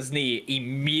Justin's knee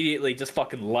immediately just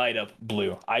fucking light up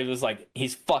blue. I was like,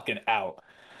 he's fucking out.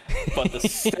 But the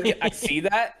second I see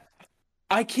that,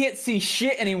 I can't see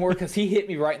shit anymore because he hit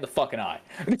me right in the fucking eye.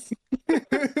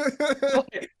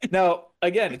 Now,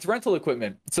 again, it's rental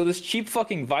equipment. So this cheap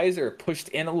fucking visor pushed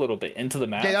in a little bit into the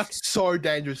mask. Yeah, that's so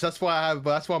dangerous. That's why I'm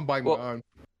buying my own.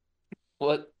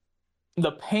 Well,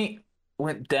 the paint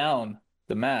went down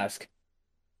the mask.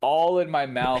 All in my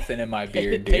mouth and in my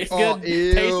beard, dude. Tastes good.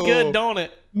 Tastes good, don't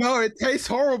it? No, it tastes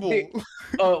horrible.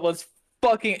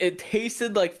 It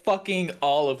tasted like fucking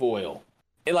olive oil.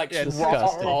 It like raw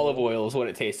olive oil is what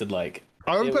it tasted like.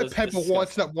 I remember pepper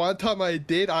once. That one time I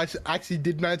did, I actually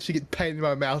did manage to get pain in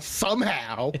my mouth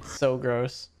somehow. It's so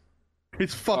gross.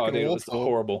 It's fucking awful. It was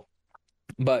horrible.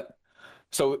 But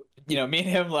so me and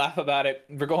him laugh about it.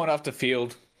 We're going off the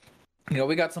field.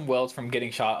 We got some welds from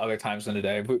getting shot other times in the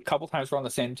day. A couple times we're on the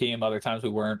same team, other times we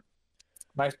weren't.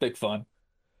 Nice big fun.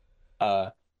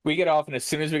 We get off, and as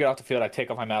soon as we get off the field, I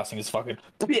take off my mask and just fucking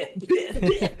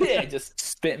just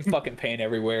spitting fucking paint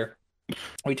everywhere.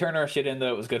 We turned our shit in,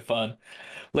 though. It was good fun.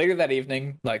 Later that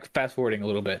evening, like fast forwarding a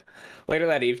little bit, later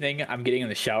that evening, I'm getting in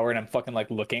the shower and I'm fucking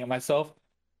like looking at myself.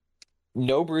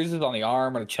 No bruises on the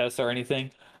arm or the chest or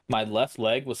anything. My left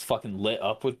leg was fucking lit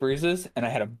up with bruises, and I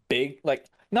had a big,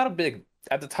 not a big,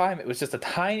 at the time, it was just a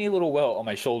tiny little welt on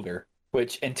my shoulder,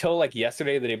 which until like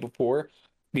yesterday, the day before,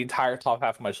 the entire top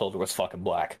half of my shoulder was fucking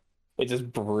black. It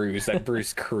just bruised. That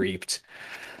bruise creeped.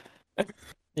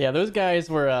 Yeah, those guys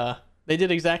were, they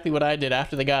did exactly what I did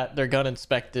after they got their gun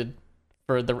inspected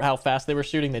for how fast they were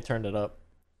shooting. They turned it up.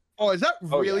 Oh, is that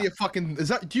really a fucking?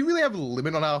 Do you really have a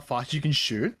limit on how fast you can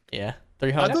shoot? Yeah, I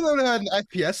 300. thought they had an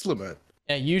FPS limit.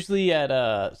 Yeah, usually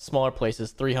at smaller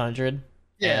places 300.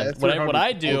 Yeah, and what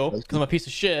I do, because I'm a piece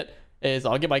of shit, is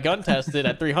I'll get my gun tested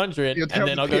at 300, and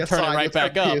then I'll go turn it right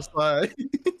back up.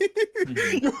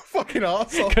 You're a fucking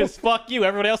asshole. Because fuck you,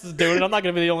 everybody else is doing it. I'm not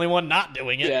gonna be the only one not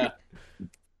doing it. Yeah.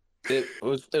 It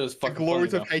was fucking the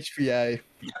glories of HVA.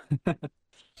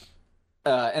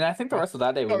 And I think the rest of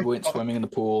that day we went swimming in the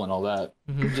pool and all that.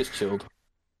 Mm-hmm. We just chilled.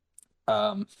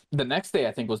 The next day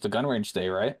I think was the gun range day,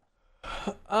 right?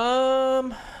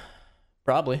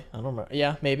 Probably. I don't remember.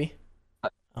 Yeah, maybe.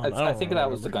 I think that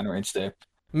was the gun range day.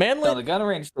 Manlet. Now, the gun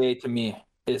range day to me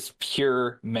is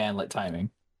pure manlet timing.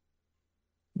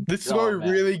 This is where we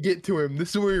really get to him. This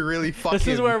is where we really fucking. This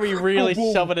is where we really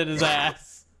shove it in his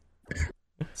ass.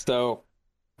 So,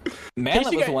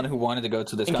 Manlet was the one who wanted to go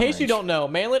to this. In case you don't know,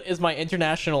 Manlet is my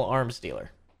international arms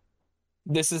dealer.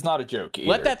 This is not a joke either.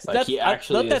 Let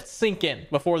that sink in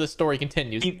before the story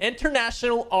continues.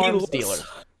 International arms dealer.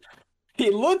 He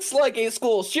looks like a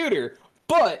school shooter,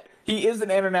 but he is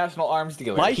an international arms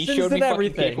dealer. Licensed he showed me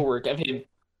everything. paperwork of him.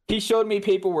 He showed me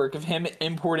paperwork of him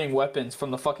importing weapons from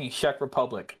the fucking Czech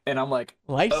Republic, and I'm like,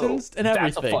 licensed and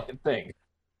everything. That's a fucking thing.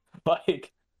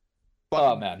 Like,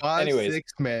 oh man. Anyways,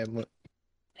 6 man.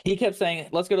 He kept saying,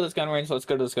 "Let's go to this gun range. Let's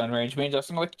go to this gun range." Me and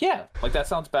Justin were like, "Yeah, like that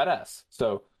sounds badass."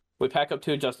 So we pack up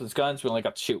 2 of Justin's guns. We only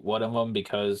got to shoot one of them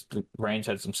because the range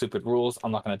had some stupid rules.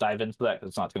 I'm not going to dive into that because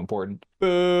it's not too important.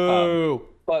 Boo!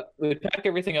 But we pack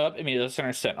everything up, and me and Justin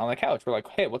are sitting on the couch. We're like,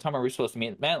 "Hey, what time are we supposed to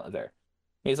meet Manlet there?"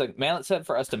 He's like, "Manlet said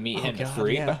for us to meet him at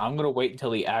 3, but I'm going to wait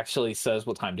until he actually says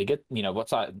what time to get, what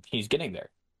time he's getting there."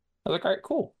 I was like, "All right,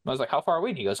 cool." I was like, "How far are we?"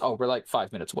 And he goes, "Oh, we're like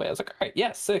 5 minutes away." I was like, "All right,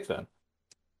 yeah, 6 then."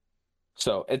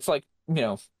 So it's like,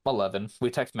 11. We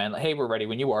text Manlet, "Hey, we're ready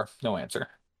when you are." No answer.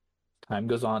 Time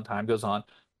goes on.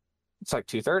 It's like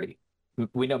 2:30.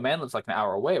 We know Manlet's like an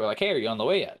hour away. We're like, "Hey, are you on the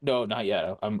way yet?" "No, not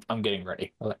yet. I'm getting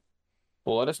ready." I'm like,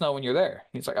 "Well, let us know when you're there."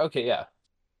 He's like, "Okay, yeah."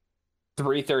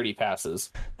 3:30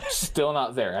 passes. Still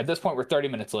not there. At this point, we're 30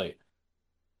 minutes late.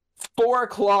 4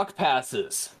 o'clock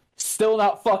passes. Still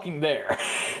not fucking there.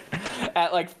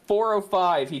 At like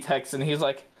 4:05, he texts and he's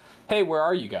like, "Hey, where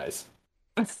are you guys?"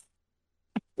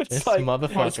 It's this like,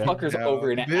 motherfucker's over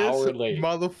an hour late.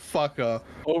 Motherfucker.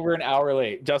 Over an hour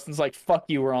late. Justin's like, "Fuck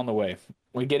you, we're on the way."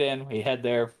 We get in, we head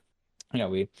there.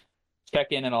 We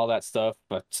check in and all that stuff,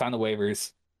 but sign the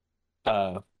waivers.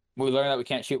 We learn that we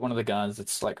can't shoot one of the guns.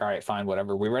 It's like, all right, fine,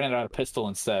 whatever. We rented out a pistol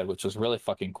instead, which was really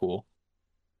fucking cool.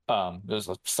 It was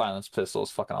a silenced pistol.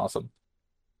 It's fucking awesome.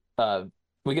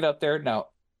 We get up there. Now,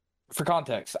 for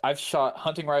context, I've shot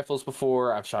hunting rifles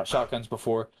before. I've shot shotguns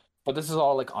before. But this is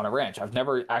all like on a range. I've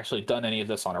never actually done any of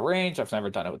this on a range. I've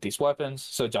never done it with these weapons.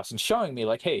 So Justin's showing me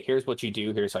like, "Hey, here's what you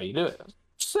do. Here's how you do it."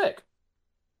 Sick.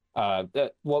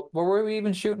 What were we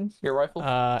even shooting? Your rifle?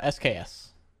 SKS.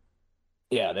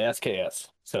 Yeah, the SKS.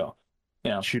 So,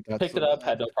 Shoot, picked it up,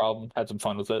 had no problem, had some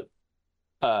fun with it.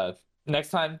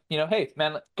 Next time, "Hey,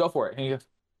 man, go for it." And he goes,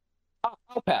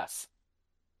 I'll pass."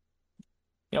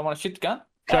 "You don't want to shoot the gun?"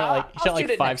 Shot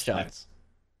like 5 shots.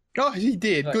 Oh, he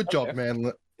did. Like, good job, okay.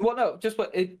 man. Well, no, just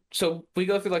what it. So we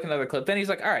go through like another clip. Then he's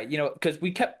like, "All right, because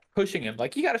we kept pushing him,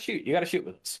 like, you got to shoot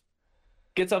with us."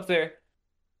 Gets up there.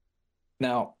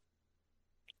 Now,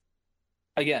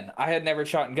 again, I had never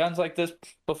shot in guns like this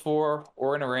before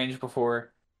or in a range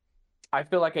before. I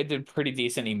feel like I did pretty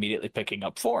decent immediately picking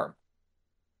up form.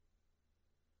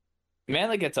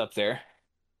 Manley gets up there,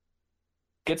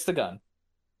 gets the gun,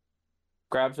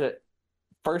 grabs it.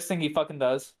 First thing he fucking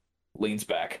does, leans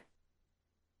back.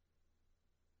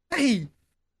 Hey!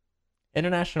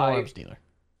 International arms dealer.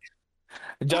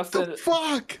 Justin, what the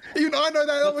fuck? Even I know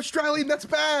that. I'm Australian. That's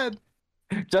bad.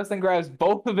 Justin grabs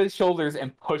both of his shoulders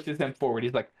and pushes him forward.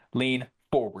 He's like, "Lean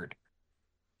forward."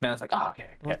 Man's like, "Oh, okay."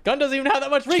 Gun doesn't even have that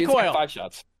much recoil. Like 5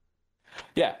 shots.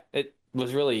 Yeah, it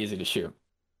was really easy to shoot.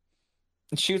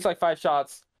 It shoots like 5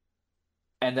 shots,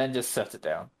 and then just sets it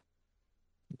down.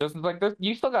 Justin's like,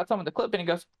 "You still got some of the clip," and he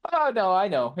goes, "Oh no, I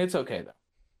know, it's okay though."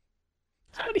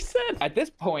 That's what he said. At this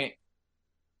point,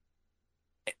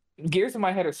 gears in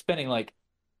my head are spinning. Like,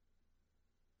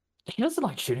 he doesn't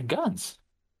like shooting guns.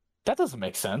 That doesn't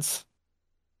make sense.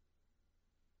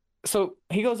 So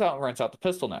he goes out and rents out the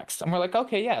pistol next, and we're like,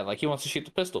 "Okay, yeah, like he wants to shoot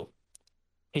the pistol."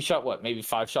 He shot what, maybe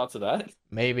 5 shots of that?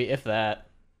 Maybe, if that.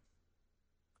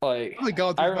 Oh my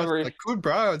god, I remember, like, good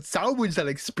bro, salvage that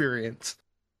experience.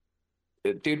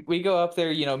 dude, we go up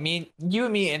there, you and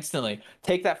me instantly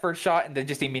take that first shot and then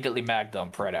just immediately mag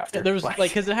dump right after. There was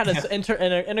because it had an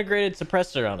integrated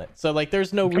suppressor on it, so like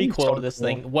there's no recoil to this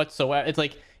thing whatsoever. It's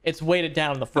like it's weighted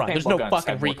down in the front. There's no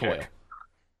fucking recoil.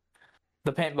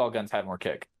 The paintball guns had more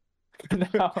kick.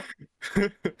 Now,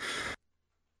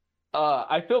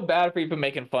 I feel bad for even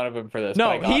making fun of him for this.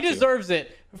 No, he deserves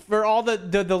it for all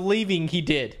the leaving he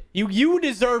did. You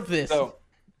deserve this. So,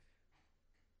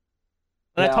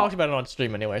 and I talked about it on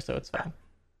stream anyway, so it's fine.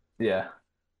 Yeah.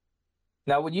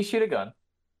 Now, when you shoot a gun,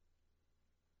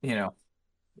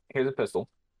 here's a pistol.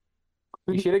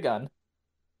 You shoot a gun,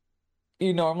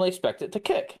 you normally expect it to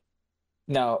kick.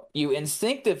 Now, you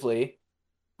instinctively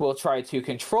will try to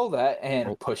control that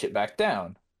and push it back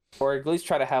down, or at least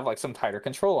try to have like some tighter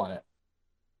control on it.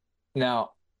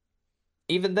 Now,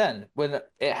 even then, when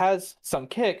it has some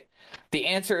kick, the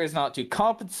answer is not to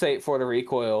compensate for the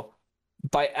recoil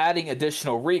by adding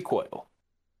additional recoil.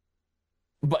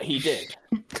 But he did.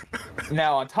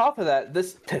 Now, on top of that,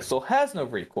 this pistol has no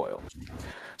recoil.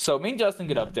 So me and Justin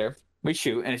get up there, we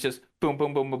shoot, and it's just boom,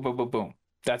 boom, boom, boom, boom, boom, boom.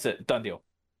 That's it. Done deal.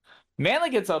 Manly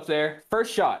gets up there,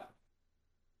 first shot.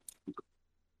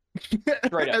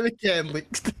 Straight up. And the can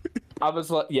leaked. I was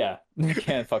like, yeah, you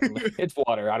can't fucking leak. It's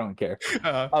water. I don't care.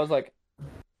 I was like,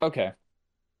 okay.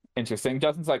 Interesting.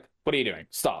 Justin's like, what are you doing?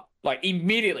 Stop. Like,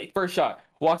 immediately, first shot.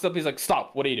 Walks up, he's like,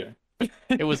 stop. What are you doing?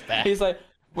 It was bad. He's like,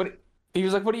 what? He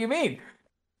was like, what do you mean?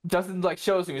 Justin, like,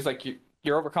 shows him. He's like,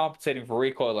 you're overcompensating for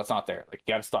recoil that's not there. Like,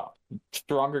 you gotta stop.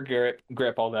 Stronger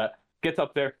grip, all that. Gets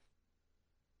up there.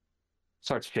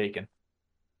 Starts shaking.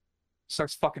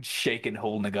 Starts fucking shaking,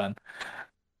 holding the gun.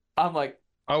 I'm like,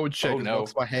 I would shake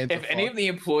my hands. If any of the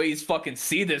employees fucking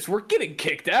see this, we're getting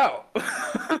kicked out.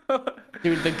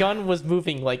 Dude, the gun was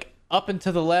moving like up and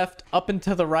to the left, up and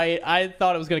to the right. I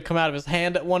thought it was going to come out of his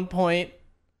hand at one point.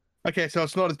 Okay, so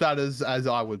it's not as bad as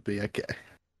I would be. Okay.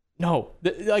 No,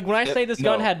 like when I say this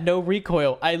gun had no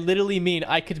recoil, I literally mean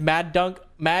I could mag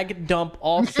dump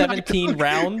all 17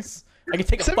 rounds. I could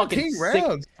take a fucking 17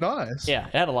 rounds. Nice. Yeah,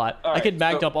 it had a lot. All I could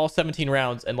mag dump all 17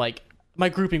 rounds, and like my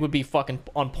grouping would be fucking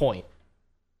on point.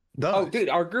 Nice. Oh, dude,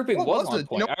 our grouping was on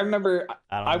point. I remember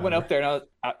I went up there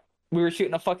and we were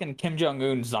shooting a fucking Kim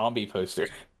Jong-un zombie poster.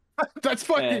 That's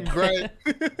fucking great.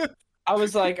 I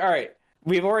was like, all right,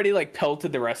 we've already like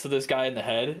pelted the rest of this guy in the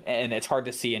head, and it's hard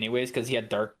to see anyways because he had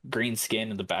dark green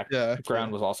skin and the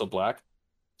background was also black.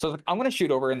 So I was like, I'm gonna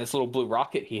shoot over in this little blue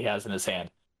rocket he has in his hand.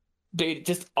 Dude,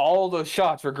 just all those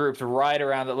shots were grouped right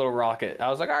around that little rocket. I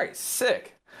was like, all right,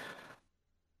 sick.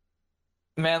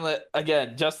 Manlet,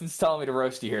 again, Justin's telling me to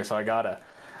roast you here, so I gotta.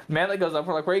 Manlet goes up,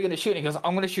 we're like, where are you gonna shoot? And he goes,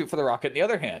 I'm gonna shoot for the rocket in the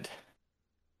other hand.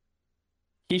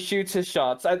 He shoots his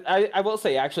shots. I will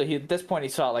say, actually, at this point he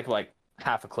shot like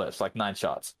half a clip, like 9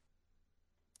 shots.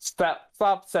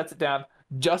 Stop, sets it down.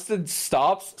 Justin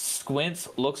stops, squints,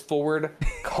 looks forward,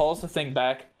 calls the thing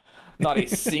back. Not a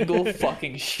single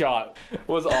fucking shot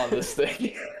was on this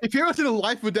thing. If he was in a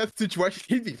life or death situation,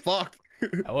 he'd be fucked.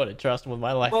 I wouldn't trust him with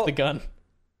my life with the gun.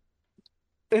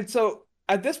 And so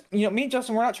at this, me and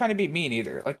Justin, we're not trying to be mean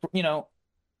either. Like, we're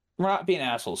not being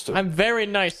assholes to him. I'm very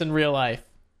nice in real life.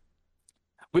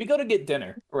 We go to get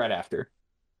dinner right after.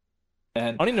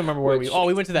 And I don't even remember where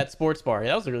we went to that sports bar. Yeah,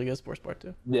 that was a really good sports bar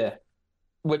too. Yeah.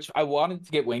 Which I wanted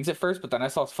to get wings at first, but then I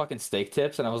saw fucking steak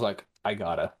tips and I was like, I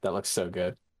gotta. That looks so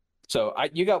good. So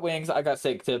you got wings, I got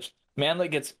steak tips.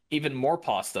 Manlet gets even more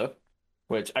pasta,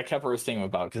 which I kept roasting him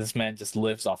about because this man just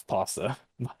lives off pasta.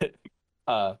 But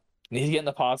he's getting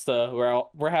the pasta.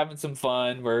 We're having some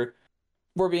fun. We're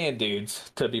being dudes,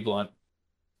 to be blunt.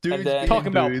 Dudes, and then talking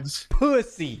about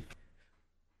pussy.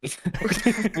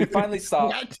 We finally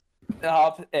stop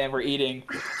and we're eating,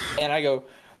 and I go,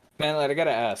 Manlet, I gotta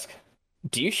ask,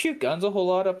 do you shoot guns a whole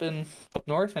lot up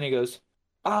north? And he goes,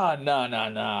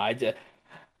 no.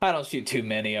 I don't shoot too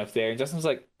many up there. And Justin's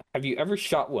like, have you ever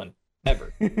shot one?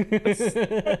 Ever?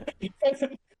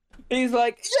 He's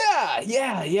like,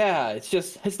 yeah.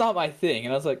 It's not my thing.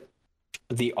 And I was like,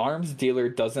 the arms dealer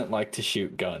doesn't like to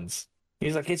shoot guns.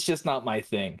 He's like, it's just not my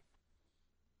thing.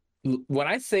 When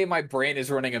I say my brain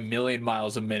is running 1,000,000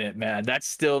 miles a minute, man, that's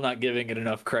still not giving it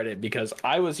enough credit because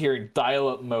I was hearing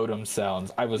dial-up modem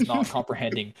sounds. I was not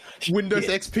comprehending Windows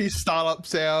XP startup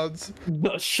sounds.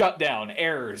 The shutdown,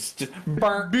 errors, just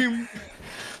burn.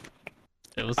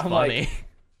 It was funny. Like,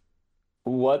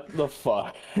 what the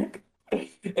fuck?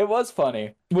 It was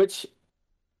funny, which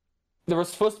there was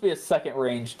supposed to be a second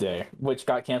range day, which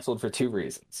got canceled for 2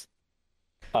 reasons.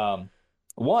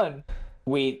 One,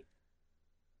 we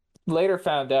later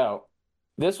found out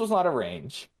this was not a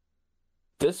range.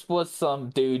 This was some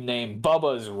dude named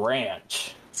Bubba's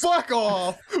Ranch. Fuck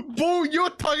off, Bull! You're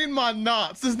tugging my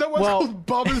nuts. There's no one called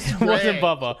Bubba's It wasn't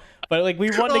Bubba, but like we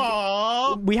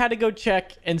had to go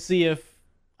check and see if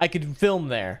I could film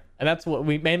there, and that's what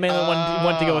we mainly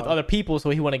wanted to go with other people, so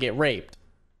he wouldn't get raped.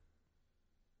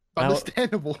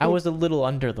 Understandable. I was a little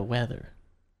under the weather.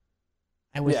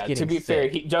 I was getting to be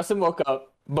sick. fair, Justin woke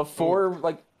up before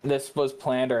like this was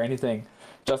planned or anything.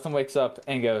 Justin wakes up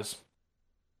and goes,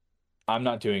 "I'm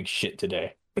not doing shit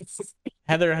today."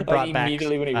 Heather had brought back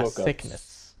when he a woke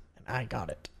sickness, and I got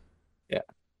it. Yeah.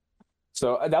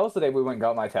 So that was the day we went and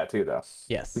got my tattoo, though.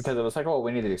 Yes. Because it was like,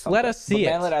 we need to do something. Let us see it.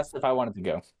 Manlet asked if I wanted to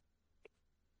go.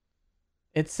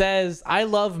 It says, "I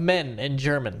love men" in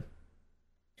German.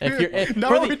 If you're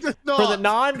No, it does not. For the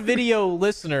non-video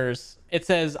listeners, it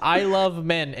says, "I love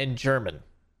men" in German.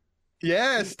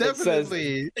 Yes,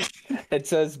 definitely. It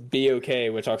says "be okay,"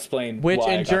 which I'll explain. Which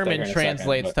why in German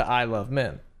translates to "I love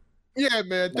men." Yeah,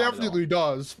 man, definitely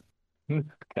does.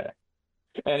 Okay.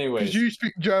 Anyways, because you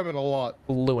speak German a lot.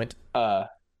 Fluent.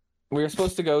 We were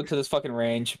supposed to go to this fucking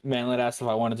range. Manlet asked if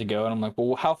I wanted to go, and I'm like,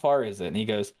 "Well, how far is it?" And he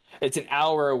goes, "It's an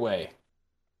hour away."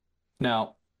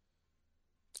 Now,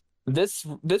 this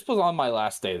was on my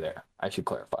last day there. I should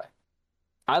clarify.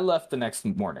 I left the next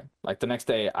morning. Like the next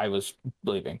day, I was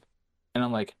leaving, and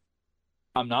I'm like,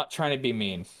 I'm not trying to be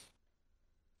mean.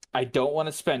 I don't want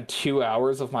to spend 2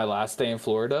 hours of my last day in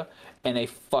Florida in a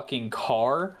fucking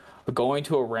car going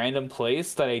to a random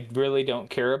place that I really don't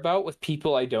care about with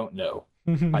people I don't know.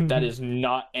 Like that is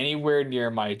not anywhere near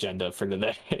my agenda for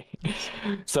today.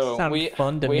 So we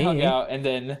hung out, and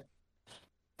then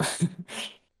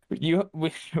we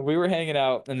were hanging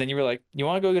out, and then you were like, "You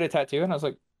want to go get a tattoo?" And I was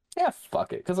like, "Yeah,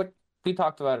 fuck it," because like we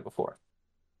talked about it before.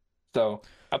 So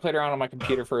I played around on my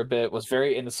computer for a bit, was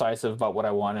very indecisive about what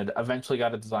I wanted. Eventually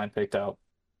got a design picked out,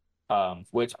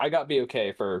 which I got be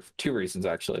okay for 2 reasons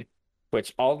actually.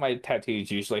 Which all of my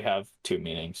tattoos usually have 2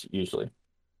 meanings usually.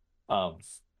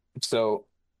 So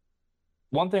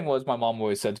one thing was my mom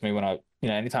always said to me when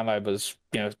anytime I was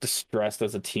distressed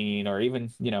as a teen or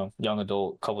even young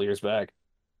adult a couple years back,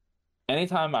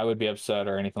 anytime I would be upset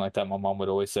or anything like that, my mom would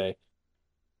always say,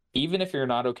 "Even if you're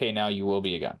not okay now, you will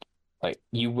be again. Like,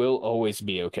 you will always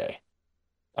be okay.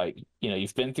 Like,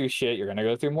 you've been through shit, you're going to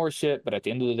go through more shit, but at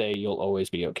the end of the day, you'll always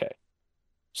be okay."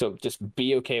 So just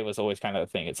be okay was always kind of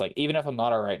the thing. It's like, even if I'm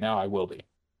not all right now, I will be.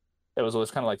 It was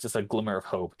always kind of like just a glimmer of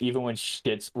hope. Even when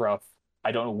shit's rough,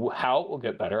 I don't know how it will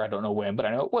get better. I don't know when, but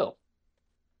I know it will.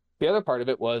 The other part of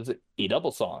it was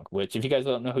E-Double Song, which if you guys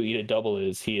don't know who E-Double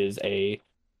is, he is a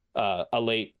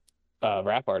late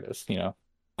rap artist,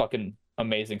 fucking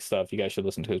amazing stuff. You guys should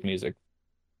listen to his music.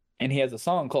 And he has a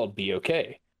song called "Be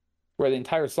Okay," where the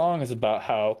entire song is about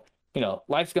how,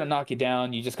 life's going to knock you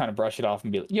down. You just kind of brush it off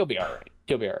and be like, "You'll be all right.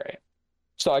 You'll be all right."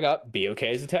 So I got "Be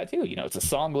Okay" as a tattoo. It's a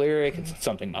song lyric. It's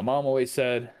something my mom always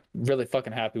said. Really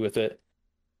fucking happy with it.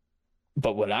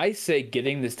 But when I say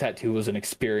getting this tattoo was an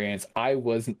experience,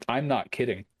 I'm not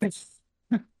kidding. That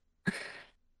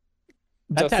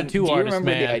Justin, tattoo artist,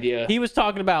 man, he was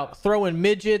talking about throwing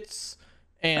midgets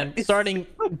and starting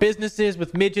businesses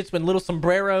with midgets with little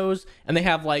sombreros, and they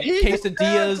have like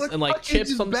quesadillas and like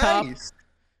chips on top.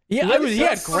 Yeah, he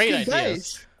had great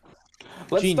ideas.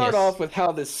 Let's start off with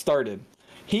how this started.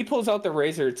 He pulls out the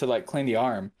razor to like clean the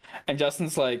arm, and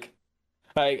Justin's like,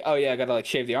 "Oh yeah, I gotta like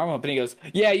shave the arm up," and he goes,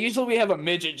 "Yeah, usually we have a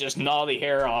midget just gnaw the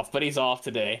hair off, but he's off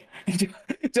today."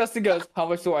 Justin goes, "How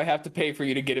much do I have to pay for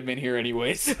you to get him in here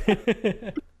anyways?"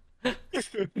 And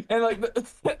like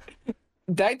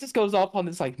that just goes off on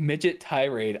this like midget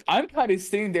tirade. I'm kind of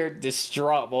sitting there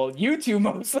distraught while you two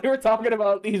mostly were talking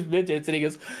about these midgets, and he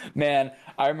goes, "Man,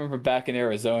 I remember back in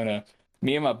Arizona,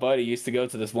 me and my buddy used to go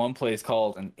to this one place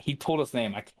called," and he told us the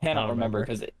name. I cannot remember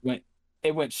because it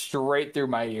went straight through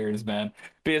my ears, man.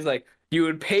 Because like you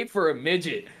would pay for a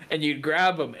midget and you'd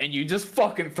grab him and you just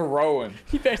fucking throw him.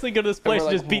 You basically go to this place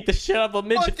and just beat the shit out of a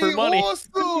midget for money.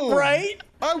 Awesome. Right?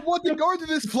 I want to go to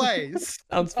this place.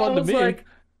 Sounds fun to me. Like,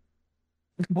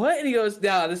 what? And he goes,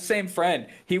 "Nah, the same friend.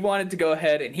 He wanted to go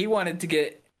ahead and he wanted to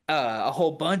get a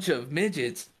whole bunch of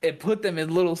midgets and put them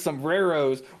in little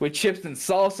sombreros with chips and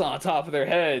salsa on top of their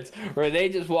heads, where they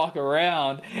just walk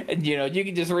around and you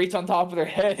can just reach on top of their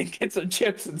head and get some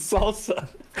chips and salsa."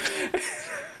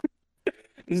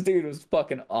 This dude was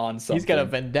fucking on something. He's got a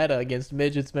vendetta against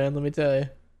midgets, man. Let me tell you.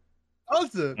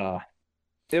 Awesome.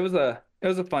 It was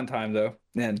a fun time though,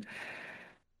 and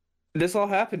this all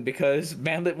happened because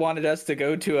Manlet wanted us to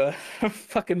go to a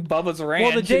fucking Bubba's Ranch.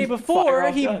 Well, the day before,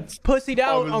 he pussied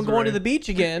out on going to the beach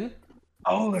again.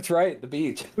 Oh, that's right, the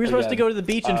beach. We were supposed to go to the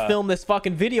beach and film this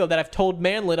fucking video that I've told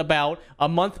Manlet about a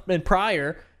month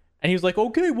prior, And he was like,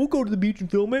 okay, we'll go to the beach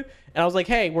and film it. And I was like,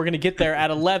 hey, we're going to get there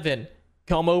at 11.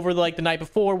 Come over like the night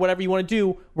before, whatever you want to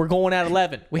do. We're going at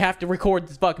 11. We have to record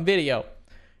this fucking video.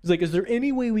 He's like, is there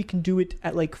any way we can do it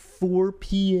at like 4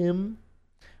 p.m.?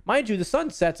 Mind you, the sun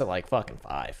sets at like fucking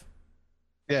 5.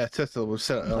 Yeah, Tesla was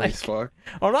set early as fuck.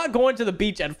 I'm not going to the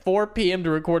beach at 4 p.m. to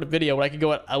record a video when I could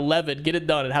go at 11, get it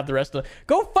done, and have the rest of the...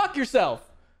 Go fuck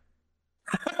yourself!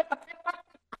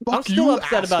 I'm still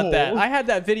upset about that. I had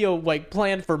that video like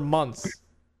planned for months.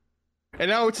 And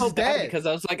now it's just dead. Because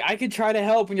I was like, I could try to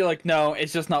help, and you're like, no,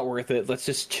 it's just not worth it. Let's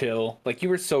just chill. Like, you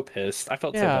were so pissed. I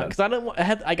felt so bad. Because I don't want,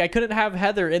 I couldn't have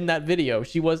Heather in that video.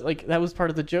 She was like, that was part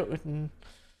of the joke.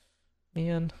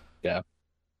 Man. Yeah.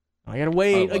 I gotta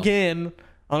wait again.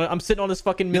 I'm sitting on this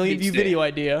fucking million view video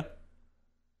idea.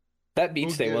 That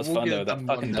beach day was fun though. That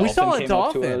fucking we saw a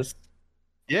dolphin.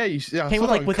 Yeah, came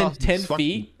like within 10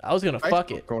 feet. I was gonna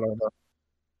fuck it.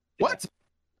 What?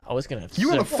 I was gonna. You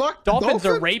wanna fuck dolphins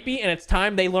are rapey, and it's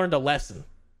time they learned a lesson.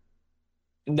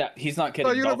 No, he's not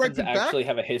kidding. Oh, Dolphins actually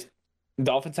have a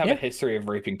Dolphins have a history of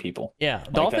raping people. Yeah,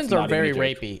 like, dolphins are very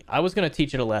rapey. I was gonna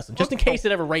teach it a lesson, just in case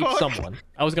it ever raped someone.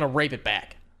 I was gonna rape it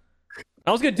back.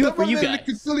 I was gonna do it for you guys. A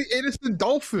completely innocent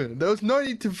dolphin. There was no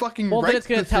need to fucking. Well, then it's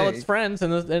gonna tell its friends,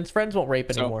 and its friends won't rape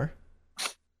anymore.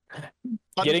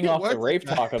 Getting off the rape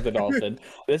talk of the dolphin,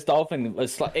 this dolphin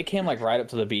was it came like right up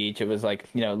to the beach. It was like,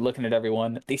 you know, looking at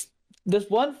everyone. This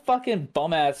one fucking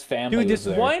bum ass family. Dude, this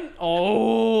one.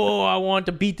 Oh, I want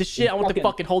to beat the shit. I want to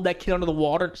fucking hold that kid under the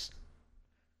water.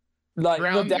 Like,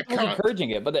 the dad was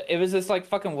encouraging it, but it was this like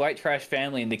fucking white trash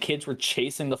family, and the kids were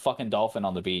chasing the fucking dolphin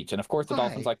on the beach, and of course the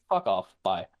dolphin's like, "Fuck off,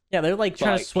 bye." Yeah, they're like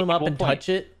trying to swim up and touch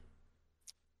it.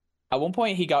 At one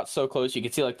point, he got so close you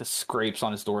could see like the scrapes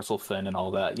on his dorsal fin and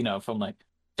all that, you know, from like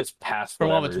just past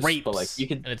from all its rapes, but like you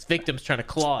could, and its victims trying to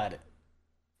claw at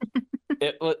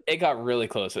it. It got really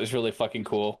close. It was really fucking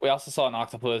cool. We also saw an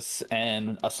octopus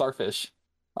and a starfish,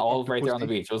 all right there on the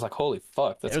beach. It was like, holy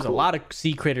fuck, that's There's cool. a lot of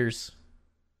sea critters.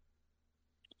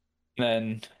 And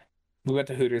then we went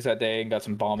to Hooters that day and got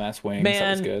some bomb ass wings. Man,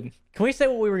 that was good. Can we say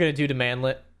what we were gonna do to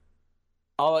Manlet?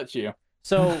 I'll let you.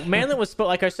 So Manlet was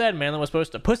like I said, Manlet was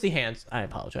supposed to Pussy Hands. I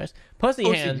apologize. Pussy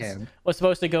Hands was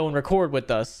supposed to go and record with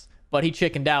us, but he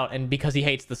chickened out, and because he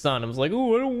hates the sun, I was like,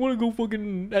 oh, I don't want to go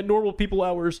fucking at normal people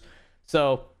hours.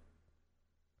 So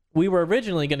we were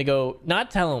originally gonna go,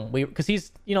 not tell him because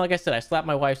he's, you know, like I said, I slapped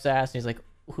my wife's ass, and he's like,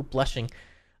 ooh, blushing.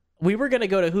 We were gonna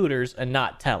go to Hooters and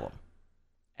not tell him,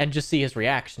 and just see his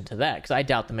reaction to that, because I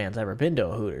doubt the man's ever been to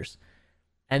a Hooters.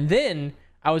 And then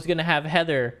I was gonna have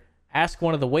Heather ask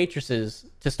one of the waitresses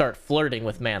to start flirting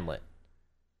with Manlet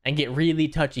and get really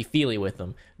touchy-feely with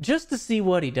him, just to see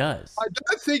what he does. I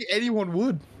don't think anyone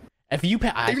would. If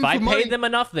I pay them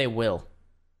enough, they will.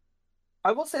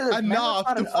 I will say that Manlet's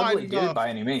not an ugly dude by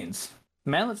any means.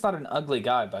 Manlet's not an ugly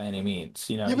guy by any means,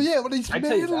 you know. Yeah, but he's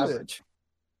average.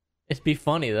 It'd be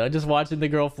funny though, just watching the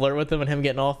girl flirt with him and him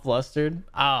getting all flustered.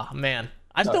 Ah, man,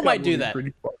 I still might do that.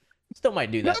 Still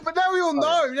might do that. No, but now we all know.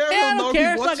 I don't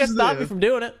care. It's not gonna stop me from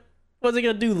doing it. What's he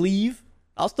gonna do? Leave?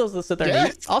 I'll still sit there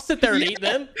and eat. I'll sit there and eat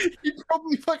then. You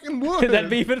probably fucking would. That'd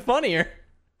be even funnier.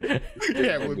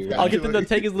 I'll get them to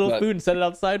take his little food and set it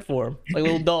outside for him, like a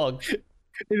little dog.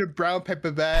 In a brown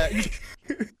paper bag.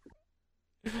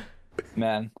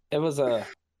 Man, it was a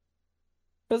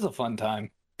fun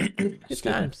time. Good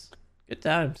times. Good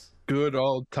times. Good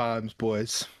old times,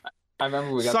 boys. I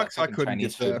remember we got Sucks that I couldn't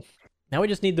Chinese get there. food. Now we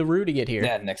just need the roux to get here.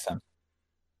 Yeah, next time.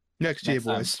 Next year,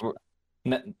 boys.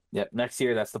 Next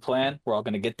year, that's the plan. We're all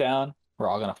gonna get down. We're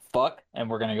all gonna fuck, and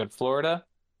we're gonna go to Florida.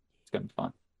 It's gonna be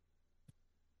fun.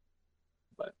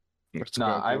 But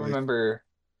I remember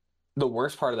the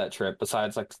worst part of that trip,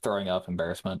 besides like throwing up,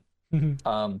 embarrassment.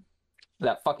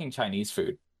 That fucking Chinese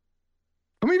food.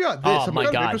 Tell me about this. Oh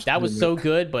my god, that was so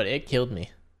good, but it killed me.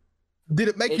 Did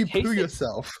it make you poo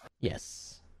yourself?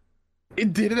 Yes.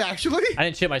 It did it actually? I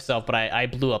didn't shit myself, but I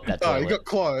blew up that toilet. Oh, you got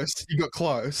close. You got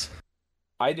close.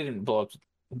 I didn't blow up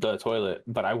the toilet,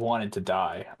 but I wanted to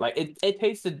die. Like it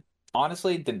tasted,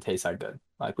 honestly, it didn't taste that good.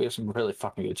 Like we have some really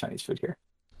fucking good Chinese food here.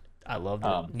 I loved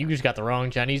it. You just got the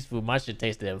wrong Chinese food. My shit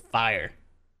tasted fire.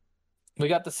 We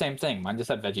got the same thing. Mine just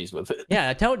had veggies with it. Yeah,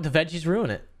 I tell you, the veggies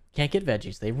ruin it. Can't get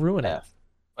veggies. They ruin it.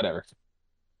 Whatever.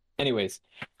 Anyways,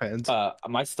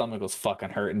 my stomach was fucking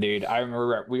hurting, dude. I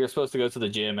remember we were supposed to go to the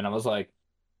gym, and I was like,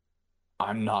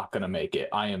 I'm not gonna make it.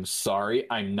 I am sorry.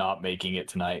 I'm not making it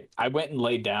tonight. I went and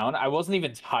laid down. I wasn't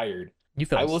even tired.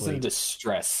 I was in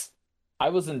distress.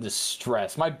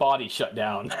 My body shut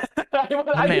down.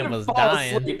 My man was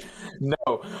dying. Asleep.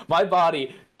 No, my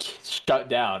body shut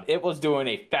down. It was doing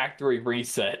a factory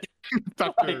reset.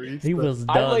 He was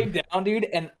done. I laid down, dude,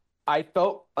 and I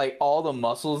felt like all the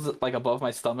muscles like above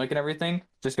my stomach and everything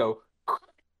just go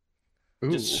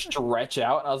just stretch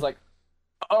out, and I was like,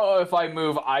 oh, if I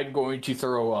move, I'm going to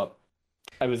throw up.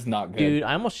 I was not good. Dude,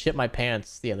 I almost shit my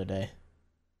pants the other day.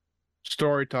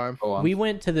 Story time. We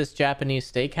went to this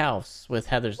Japanese steakhouse with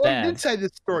Heather's dad. You did say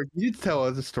this story. You did tell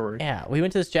us the story. Yeah, we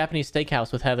went to this Japanese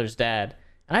steakhouse with Heather's dad.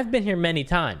 And I've been here many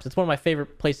times. It's one of my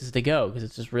favorite places to go because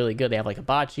it's just really good. They have like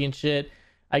hibachi and shit.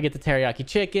 I get the teriyaki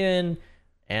chicken,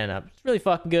 and it's really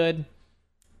fucking good.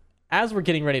 As we're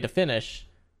getting ready to finish,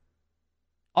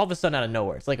 all of a sudden out of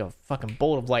nowhere, it's like a fucking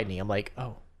bolt of lightning. I'm like,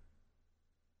 oh,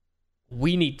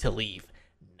 we need to leave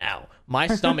now. My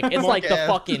stomach, it's like the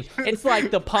fucking, it's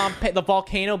like the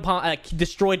volcano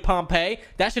destroyed Pompeii.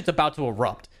 That shit's about to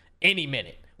erupt any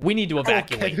minute. We need to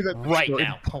evacuate right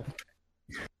now.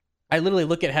 I literally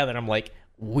look at Heather and I'm like,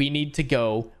 we need to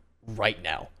go right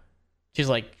now. She's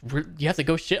like, you have to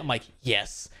go shit? I'm like,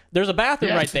 yes. There's a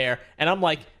bathroom right there. And I'm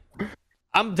like,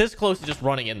 I'm this close to just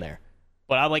running in there.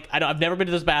 But I'm like, I've never been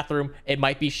to this bathroom. It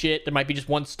might be shit. There might be just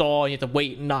one stall. And you have to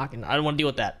wait and knock. And I don't want to deal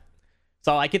with that.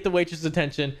 So I get the waitress's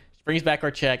attention. She brings back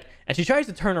our check. And she tries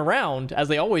to turn around, as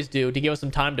they always do, to give us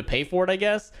some time to pay for it, I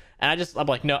guess. And I'm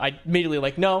like, no. I immediately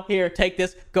like, no, here, take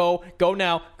this. Go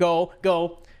now. Go.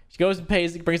 She goes and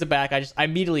pays, brings it back. I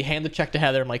immediately hand the check to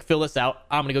Heather. I'm like, fill this out.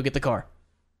 I'm going to go get the car.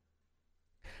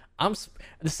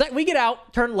 The second we get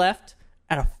out, turn left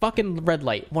at a fucking red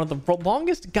light. One of the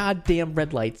longest goddamn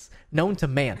red lights known to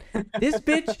man. This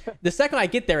bitch, the second I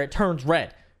get there, it turns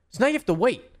red. So now you have to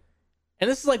wait. And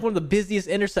this is like one of the busiest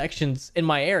intersections in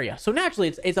my area. So naturally,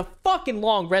 it's a fucking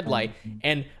long red light.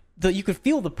 And you could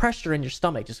feel the pressure in your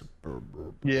stomach. Just.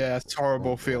 Yeah, it's a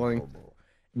horrible feeling.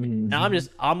 And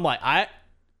I'm like, I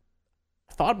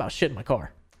thought about shit in my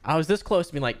car. I was this close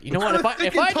to being like, you know what?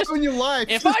 If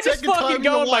I just fucking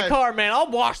go in my car, man,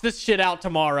 I'll wash this shit out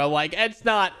tomorrow. Like, it's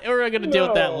not. We're gonna deal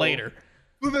with that later.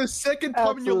 For the second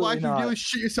time in your life, you really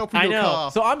shit yourself in your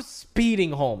car. So I'm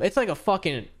speeding home. It's like a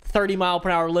fucking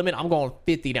 30-mile-per-hour limit. I'm going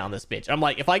 50 down this bitch. I'm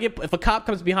like, if a cop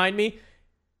comes behind me,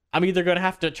 I'm either gonna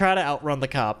have to try to outrun the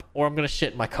cop or I'm gonna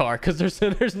shit in my car because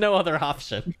there's no other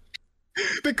option.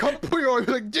 The cop put you on,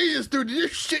 like, Jesus, dude, did you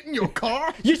shit in your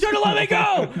car? You should have let me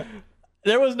go.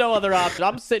 There was no other option.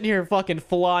 I'm sitting here fucking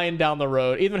flying down the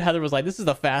road. Even Heather was like, this is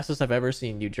the fastest I've ever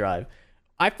seen you drive.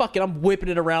 I'm whipping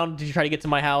it around to try to get to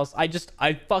my house.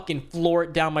 I fucking floor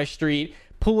it down my street,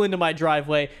 pull into my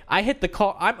driveway. I hit the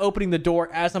car. I'm opening the door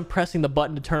as I'm pressing the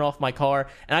button to turn off my car.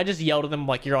 And I just yelled at them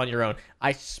like, you're on your own.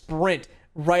 I sprint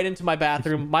right into my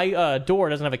bathroom. My door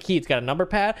doesn't have a key. It's got a number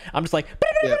pad. I'm just like,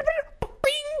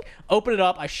 open it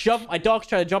up. My dogs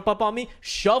try to jump up on me,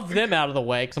 shove them out of the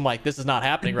way because I'm like, this is not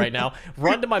happening right now.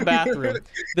 Run to my bathroom.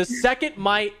 The second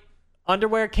my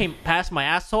underwear came past my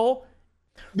asshole,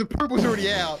 the poop was already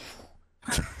out.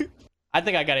 I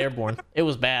think I got airborne. It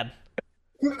was bad.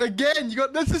 Again,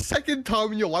 that's the second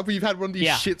time in your life where you've had one of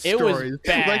these shit stories. It was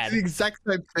bad. Like the exact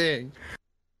same thing.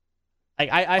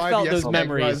 I felt those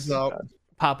memories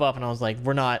pop up and I was like,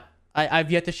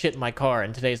 I've yet to shit in my car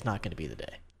and today's not going to be the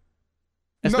day.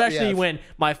 Especially when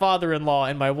my father-in-law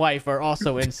and my wife are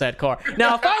also in said car.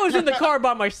 Now, if I was in the car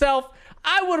by myself,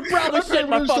 I would have probably shit in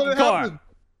my fucking car.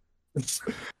 Because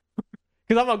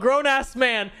I'm a grown-ass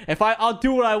man. I'll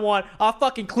do what I want. I'll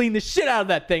fucking clean the shit out of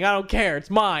that thing. I don't care. It's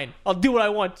mine. I'll do what I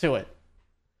want to it.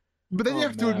 But then you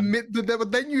have to admit that.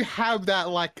 But then you have that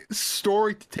like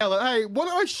story to tell. Hey, why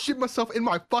don't I shit myself in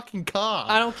my fucking car?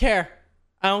 I don't care.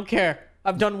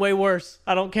 I've done way worse.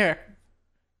 I don't care.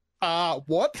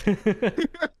 What?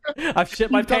 I've shit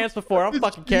my pants before. I don't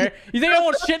fucking care. You think I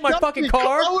want to shit in my fucking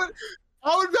car?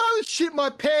 I would rather shit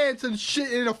my pants than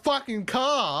shit in a fucking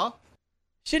car.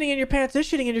 Shitting in your pants is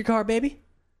shitting in your car, baby.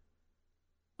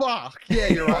 Fuck. Yeah,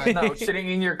 you're right. No,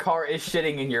 shitting in your car is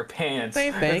shitting in your pants.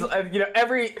 Same thing.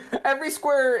 Every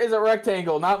square is a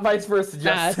rectangle, not vice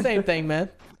versa. Same thing, man.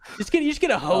 You just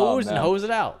get a hose and hose it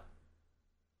out.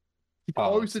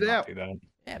 Hose it out.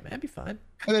 Yeah, man, it'd be fine.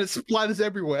 And then it splatters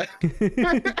everywhere.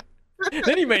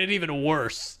 Then you made it even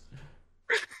worse.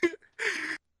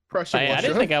 Pressure washer. I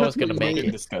didn't think I was going to make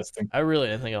it. Disgusting. I really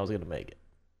didn't think I was going to make it.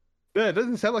 Yeah, it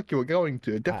doesn't sound like you were going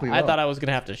to. Definitely I thought I was going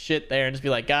to have to shit there and just be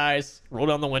like, guys, roll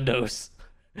down the windows.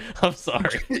 I'm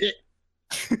sorry.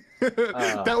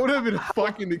 That would have been a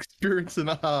fucking experience and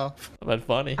a half. But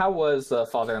funny. How was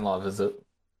father-in-law visit?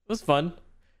 It was fun.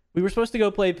 We were supposed to go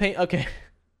play paint. Okay.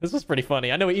 This was pretty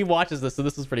funny. I know he watches this, so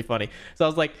this is pretty funny. So I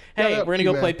was like, hey, we're going to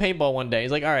go play paintball one day.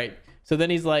 He's like, all right. So then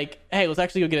he's like, hey, let's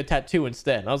actually go get a tattoo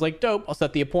instead. And I was like, dope. I'll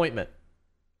set the appointment.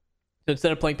 So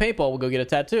instead of playing paintball, we'll go get a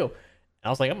tattoo. And I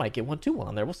was like, I might get one too while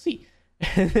I'm there. We'll see.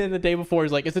 And then the day before,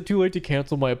 he's like, "Is it too late to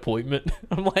cancel my appointment?"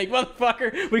 I'm like,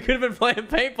 "Motherfucker, we could have been playing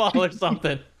paintball or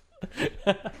something."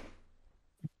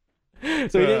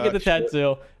 So he didn't get the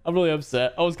tattoo. I'm really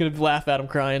upset. I was gonna laugh at him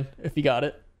crying if he got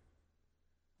it.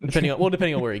 Depending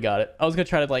on where he got it. I was gonna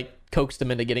try to like coax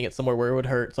him into getting it somewhere where it would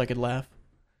hurt so I could laugh.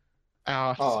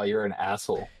 Oh, you're an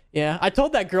asshole. Yeah, I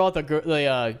told that girl at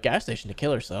the gas station to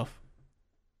kill herself.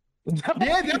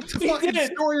 Yeah, that's a fucking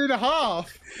story and a half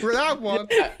for that one.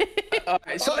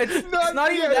 Alright, so it's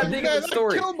not even that big of a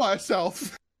story. I killed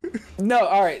myself. No,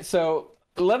 alright, so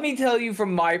let me tell you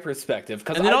from my perspective,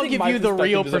 because and then I'll give you the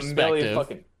real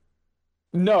perspective.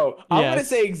 No, I'm gonna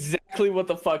say exactly what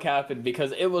the fuck happened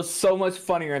because it was so much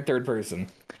funnier in third person.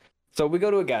 So we go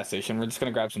to a gas station. We're just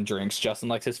gonna grab some drinks. Justin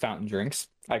likes his fountain drinks.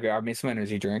 I grab me some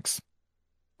energy drinks.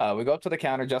 We go up to the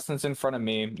counter. Justin's in front of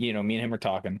me. You know, me and him are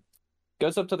talking.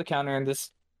 Goes up to the counter and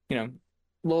this, you know,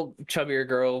 little chubbier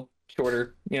girl,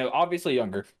 shorter, you know, obviously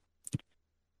younger.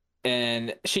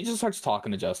 And she just starts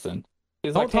talking to Justin.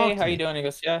 He's like, "Hey, how you doing?" He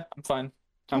goes, "Yeah, I'm fine.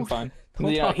 I'm fine."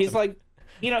 Yeah, he's like,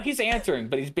 you know, he's answering,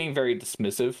 but he's being very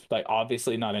dismissive, like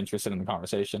obviously not interested in the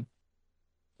conversation.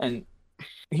 And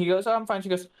he goes, "Oh, I'm fine." She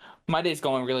goes, "My day's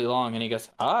going really long." And he goes,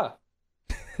 "Ah."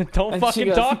 Don't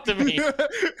fucking talk to me.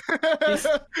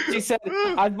 She said,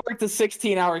 "I've worked a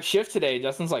 16-hour shift today."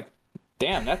 Justin's like,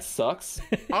 "Damn, that sucks."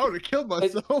 I would have killed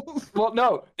myself. Well,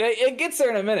 no, it gets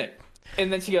there in a minute.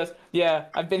 And then she goes, "Yeah,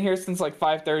 I've been here since like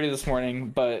 5:30 this morning,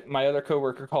 but my other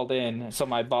coworker called in, so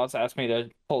my boss asked me to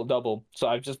pull a double, so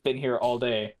I've just been here all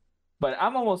day. But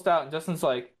I'm almost out." And Justin's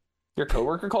like, "Your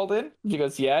coworker called in?" She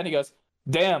goes, "Yeah." And he goes,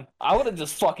 "Damn, I would have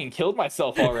just fucking killed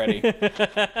myself already."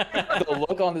 The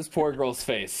look on this poor girl's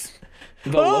face.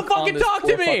 Don't fucking talk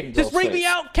to me! Just bring me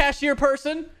out, cashier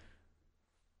person!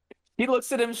 He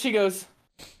looks at him, she goes,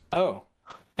 "Oh."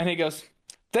 And he goes,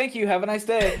 "Thank you, have a nice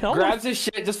day." Grabs his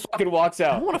shit, just fucking walks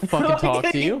out. I don't want to fucking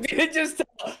talk to you. Just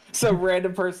some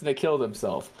random person that killed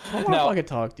himself. I don't want to fucking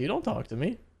talk to you. Don't talk to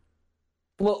me.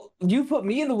 Well, you put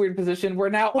me in the weird position where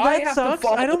now I have to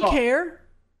follow I don't care.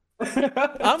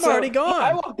 I'm already gone.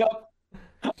 I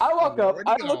walk up,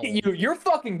 I look at you, you're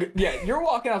fucking, yeah, you're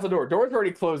walking out the door. Door's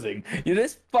already closing.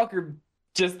 This fucker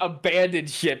just abandoned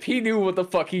ship. He knew what the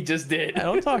fuck he just did.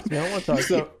 Don't talk to me. I don't want to talk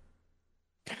to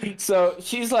you. So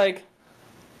she's like,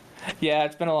 "Yeah,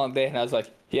 it's been a long day." And I was like,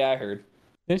 "Yeah, I heard."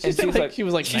 Didn't she say like she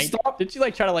was like 19? Did she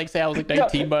like try to like say I was like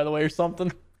 19 by the way or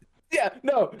something? Yeah,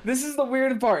 no, this is the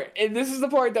weird part. And this is the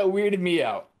part that weirded me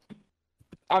out.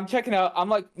 I'm checking out, I'm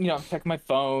like, you know, I'm checking my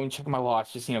phone, checking my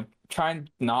watch, just, you know, trying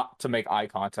not to make eye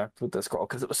contact with this girl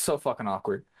because it was so fucking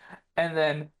awkward. And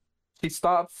then she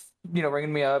stops, you know,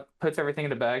 ringing me up, puts everything in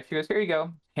the bag. She goes, "Here you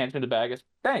go." Hands me the bag. I goes,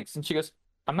 "Thanks." And she goes,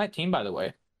 "I'm 19, by the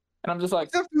way." And I'm just like,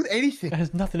 it doesn't do anything. It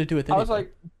has nothing to do with anything.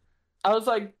 I was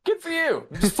like, "Good for you."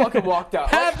 Just fucking walked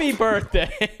out. Happy birthday.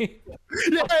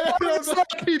 Yeah,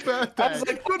 happy birthday. I was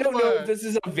like, I don't know if this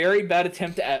is a very bad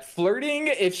attempt at flirting,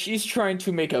 if she's trying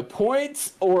to make a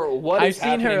point, or what is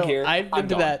happening here. I've been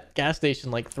to that gas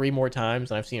station like 3 more times,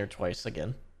 and I've seen her twice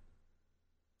again.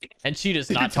 And she does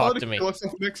not talk to me.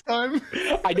 Next time?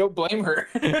 I don't blame her.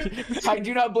 I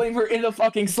do not blame her in the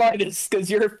fucking slightest,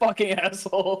 because you're a fucking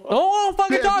asshole. Oh,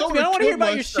 fucking talk to me. I don't want to hear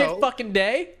about your shit fucking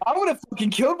day. I would have fucking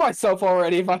killed myself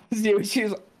already if I was you. She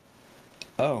was like,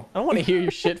 "Oh." I don't want to hear your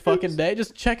shit fucking day.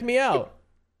 Just check me out.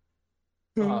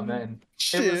 Oh, man.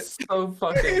 Shit. It was so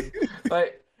fucking...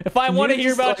 Like, if I want to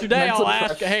hear about like, your day, I'll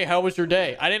ask, "Hey, how was your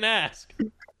day?" I didn't ask.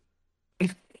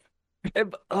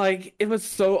 It was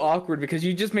so awkward because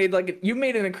you just made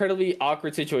an incredibly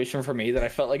awkward situation for me that I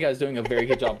felt like I was doing a very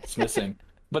good job dismissing.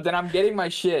 But then I'm getting my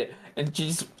shit and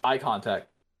she's eye contact.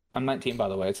 I'm 19, by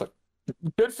the way. It's like,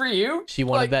 good for you. She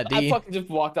wanted that D. I fucking just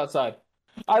walked outside.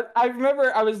 I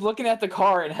remember I was looking at the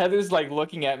car and Heather's like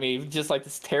looking at me, just like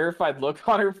this terrified look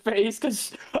on her face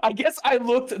because I guess I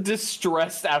looked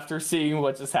distressed after seeing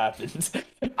what just happened.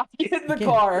 I get in the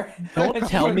car. Don't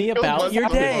tell me about your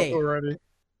day.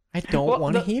 I don't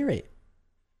want to hear it.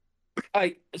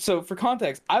 So for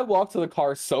context, I walked to the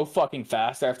car so fucking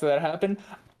fast after that happened.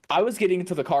 I was getting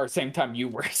into the car at the same time you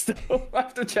were still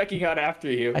after checking out after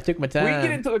you. I took my time. We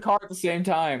get into the car at the same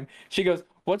time. She goes,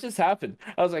 "What just happened?"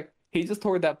 I was like, "He just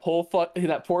told that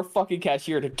poor fucking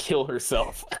cashier to kill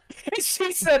herself." And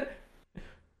she said,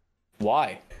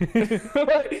 "Why?"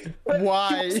 Why? She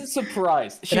wasn't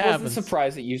surprised. She wasn't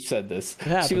surprised that you said this.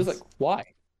 She was like, "Why?"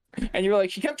 And you were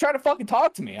like, "She kept trying to fucking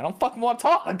talk to me. I don't fucking want to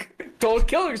talk. Don't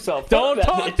kill yourself. Don't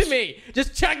talk to me.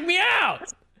 Just check me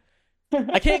out."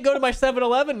 I can't go to my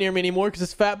 7-Eleven near me anymore because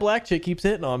this fat black chick keeps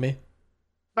hitting on me.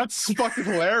 That's fucking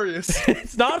hilarious.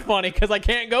 It's not funny because I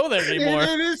can't go there anymore.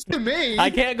 It is to me. I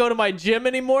can't go to my gym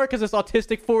anymore because this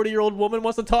autistic 40-year-old woman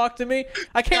wants to talk to me.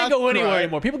 I can't go anywhere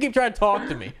anymore. People keep trying to talk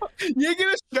to me. You're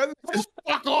gonna just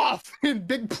fuck off in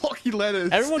big blocky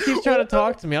letters. Everyone keeps trying to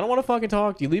talk to me. I don't want to fucking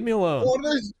talk to you. Leave me alone.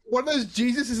 One of those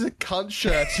Jesus is a cunt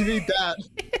shirts. You need that.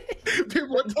 People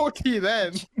want to talk to you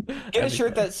then. Get a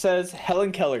shirt that says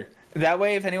Helen Keller. That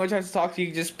way, if anyone tries to talk to you,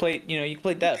 you just play. You know, you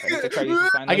play deaf.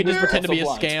 I can just pretend to be a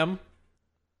scam.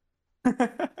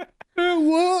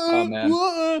 Oh man.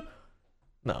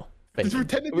 No. Just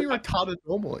pretend to be retarded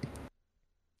normally.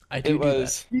 It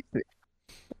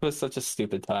was such a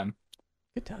stupid time.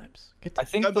 Good times. I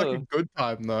think that's like a good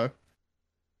time though.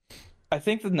 I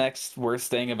think the next worst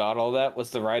thing about all that was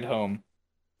the ride home,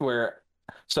 for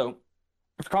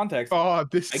context. Oh,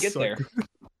 this. I get there.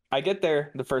 I get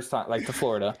there the first time, like to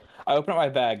Florida. I open up my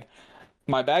bag.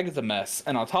 My bag is a mess,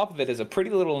 and on top of it is a pretty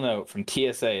little note from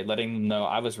TSA letting them know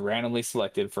I was randomly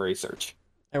selected for a search.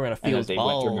 They were gonna feel they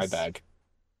went through my bag.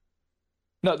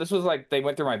 No, this was like they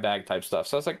went through my bag type stuff.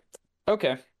 So I was like,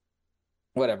 okay,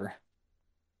 whatever.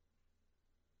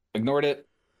 Ignored it.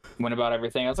 Went about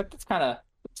everything. I was like, that's kind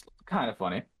of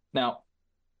funny. Now,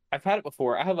 I've had it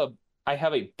before. I have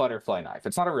a butterfly knife.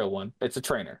 It's not a real one. It's a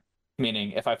trainer.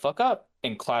 Meaning, if I fuck up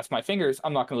and clasp my fingers,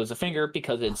 I'm not going to lose a finger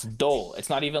because it's dull.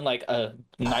 It's not even like a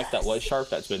knife that was sharp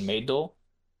that's been made dull.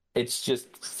 It's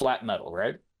just flat metal,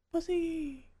 right?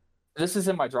 Pussy. This is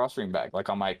in my drawstring bag, like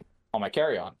on my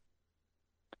carry-on.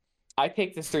 I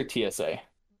take this through TSA,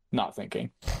 not thinking.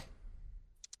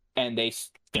 And they,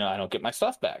 I don't get my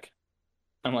stuff back.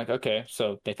 I'm like, okay,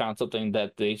 so they found something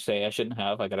that they say I shouldn't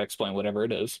have. I got to explain whatever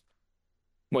it is.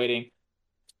 Waiting.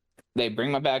 They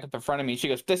bring my bag up in front of me. She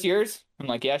goes, "This yours?" I'm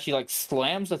like, "Yeah." She like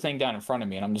slams the thing down in front of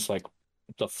me, and I'm just like,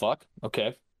 "What the fuck?"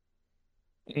 Okay.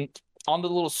 And on the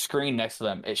little screen next to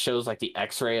them, it shows like the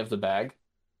X-ray of the bag.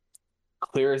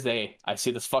 Clear as day, I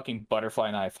see this fucking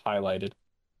butterfly knife highlighted,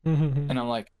 and I'm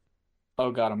like,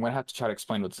 "Oh god, I'm gonna have to try to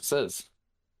explain what this is."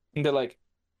 And they're like,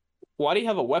 "Why do you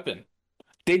have a weapon?"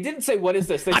 They didn't say, "What is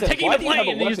this?" They said, "Why do you have a weapon?"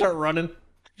 And then you start running.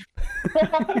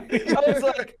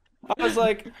 I was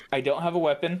like, I don't have a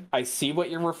weapon. I see what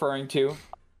you're referring to.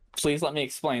 Please let me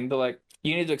explain. They're like,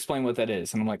 you need to explain what that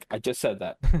is. And I'm like, I just said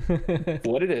that.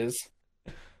 What it is.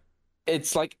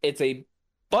 It's a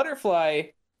butterfly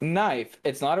knife.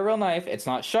 It's not a real knife. It's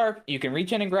not sharp. You can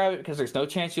reach in and grab it because there's no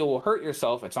chance you will hurt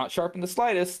yourself. It's not sharp in the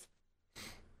slightest.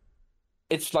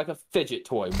 It's like a fidget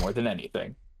toy more than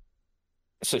anything.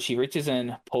 So she reaches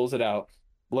in, pulls it out,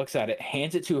 looks at it,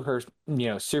 hands it to her,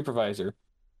 supervisor.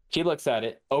 He looks at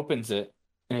it, opens it,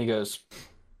 and he goes,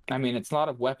 I mean, it's not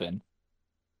a weapon,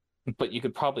 but you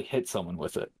could probably hit someone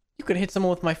with it. You could hit someone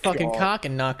with my fucking cock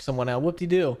and knock someone out.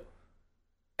 Whoop-de-doo.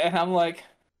 And I'm like,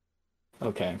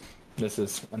 okay, this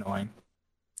is annoying.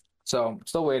 So I'm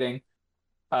still waiting.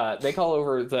 They call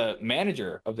over the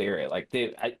manager of the area.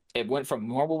 It went from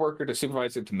normal worker to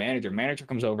supervisor to manager. Manager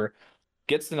comes over,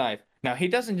 gets the knife. Now, he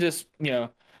doesn't just,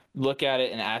 look at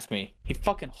it and ask me. He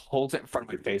fucking holds it in front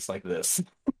of my face like this.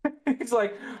 He's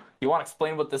like, "You want to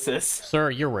explain what this is?" Sir,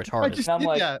 you're retarded. And I'm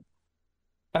like, that.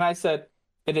 And I said,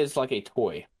 "It is like a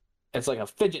toy. It's like a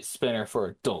fidget spinner for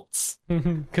adults."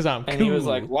 Because I'm cool. And he was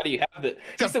like, "Why do you have this?"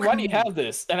 He said, "Why do you have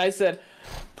this?" And I said,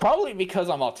 "Probably because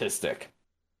I'm autistic."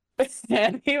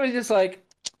 And he was just like,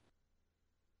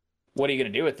 "What are you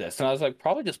going to do with this?" And I was like,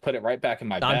 "Probably just put it right back in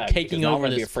my bag. I'm taking over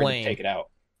this plane. To take it out."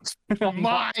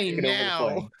 Mine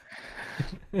now.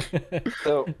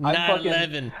 So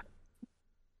 9/11.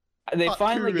 They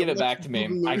finally give it back to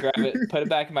me. I grab it, put it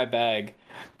back in my bag,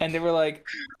 and they were like,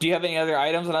 "Do you have any other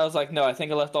items?" And I was like, "No, I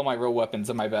think I left all my real weapons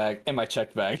in my bag, in my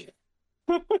checked bag."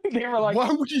 They were like,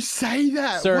 "Why would you say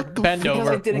that, sir? Bend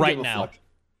over right now."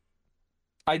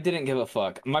 I didn't give a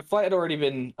fuck. My flight had already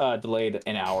been delayed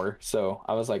an hour, so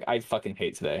I was like, I fucking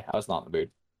hate today. I was not in the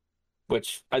mood.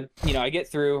 Which I get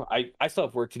through. I still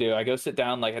have work to do. I go sit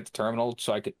down at the terminal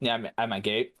so I could at my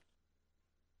gate.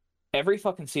 Every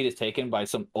fucking seat is taken by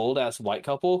some old ass white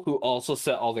couple who also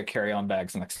set all their carry-on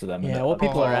bags next to them. Yeah,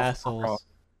 people are assholes.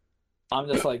 I'm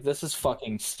just like, this is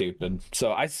fucking stupid.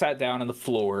 So I sat down on the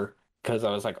floor because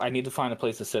I was like, I need to find a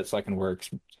place to sit so I can work.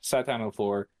 Sat down on the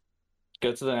floor,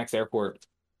 go to the next airport.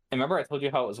 And remember I told you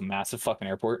how it was a massive fucking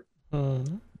airport?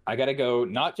 Mm-hmm. I gotta go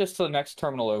not just to the next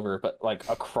terminal over, but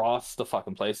across the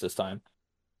fucking place this time.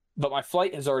 But my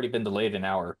flight has already been delayed an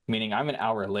hour, meaning I'm an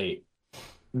hour late.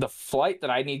 The flight that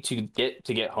I need to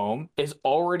get home is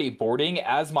already boarding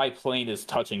as my plane is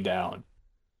touching down.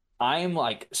 I'm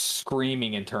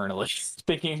screaming internally,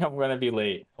 thinking I'm gonna be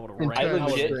late. I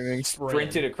legit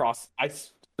sprinted across.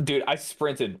 Dude, I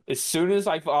sprinted. As soon as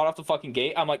I got off the fucking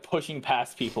gate, I'm like pushing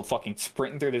past people, fucking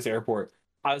sprinting through this airport.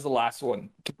 I was the last one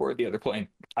to board the other plane.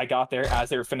 I got there as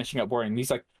they were finishing up boarding. He's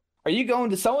like, "Are you going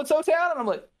to so-and-so town?" And I'm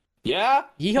like, "Yeah."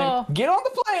 Yeehaw. Like, get on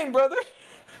the plane, brother.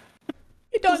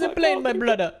 Get on the plane, my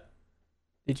brother.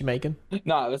 Did you make him?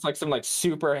 No, it's like some like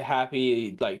super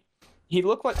happy, like he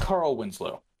looked like Carl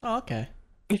Winslow. Oh, okay.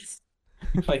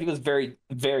 Like he was very,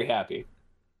 very happy.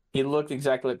 He looked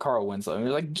exactly like Carl Winslow. And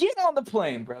he was like, "Get on the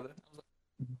plane, brother." I was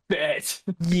like, "Bet."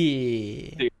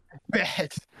 Yeah. Dude,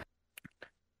 Bet.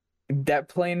 that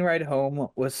plane ride home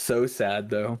was so sad,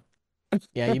 though.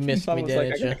 Yeah, you missed I me, was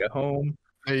like, didn't I you? gotta go home.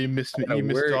 Hey, you missed me. I You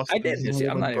missed work. Justin. I did miss you.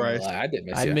 I'm not even gonna lie. I did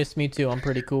miss I you. missed me too. I'm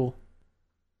pretty cool.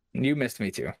 You missed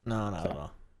me too. No, not at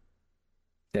all.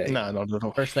 Yeah. Nah, not at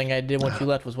all. First thing I did once you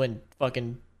left was went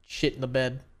fucking shit in the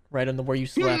bed right under where you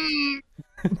slept.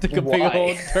 Took a big Why?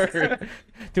 old turn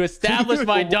to establish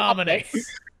my dominance.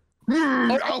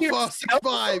 Alpha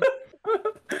 6'5".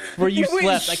 Where you You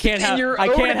slept. I can't have. your I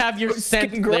own can't have your scent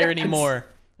fucking there grass. anymore.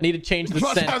 I need to change the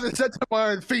Must have scent. the scent of my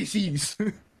own feces.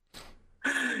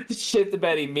 Shit the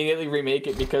bed, immediately remake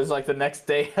it because like the next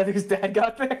day Heather's dad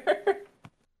got there.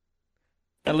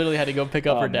 I literally had to go pick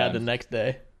up Oh, her dad man. the next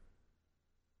day.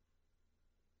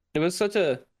 It was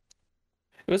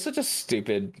such a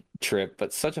stupid trip,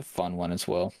 but such a fun one as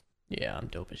well. Yeah, I'm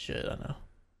dope as shit. I know.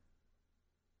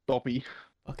 Dobby.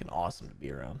 Fucking awesome to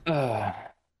be around. Uh,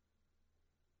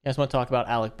 You guys want to talk about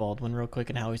Alec Baldwin real quick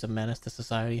and how he's a menace to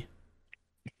society?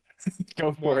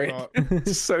 Go for Why it. not?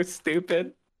 It's so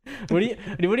stupid. What do you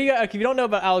if you don't know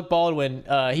about Alec Baldwin,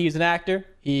 he's an actor.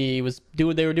 They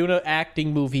were doing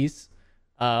acting movies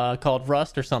called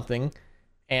Rust or something,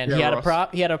 and Yeah, he had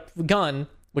Rust. he had a gun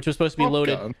which was supposed to be Prop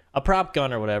loaded, gun. a prop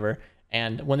gun or whatever,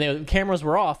 and when the cameras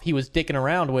were off, he was dicking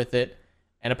around with it,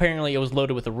 and apparently it was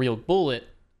loaded with a real bullet,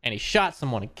 and he shot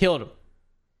someone and killed him.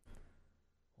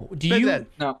 Do They're you dead.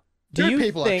 No. do Two you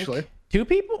people, think actually. two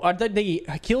people? Or they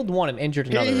killed one and injured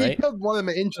another, he right? killed one of them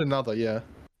and injured another, yeah.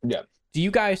 Yeah. Do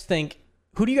you guys think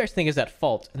who do you guys think is at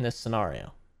fault in this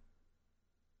scenario?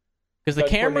 Because the Gun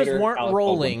cameras coordinator, weren't Alec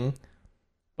rolling,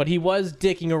 but he was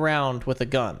dicking around with a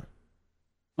gun.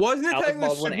 Wasn't it Alec telling this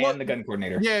Baldwin shit? and the gun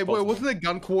coordinator. Yeah, Both well, of them. wasn't the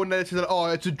gun coordinator that, oh,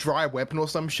 it's a dry weapon or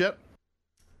some shit?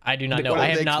 I do not The- know. what I are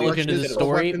have the not looked into the explanations of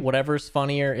story. weapon? Whatever's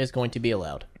funnier is going to be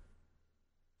allowed.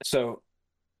 So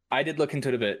I did look into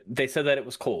it a bit. They said that it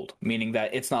was cold, meaning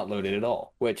that it's not loaded at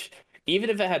all, which even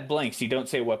if it had blanks, you don't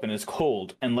say a weapon is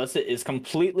cold unless it is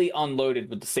completely unloaded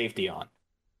with the safety on.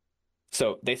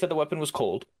 So they said the weapon was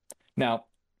cold. Now,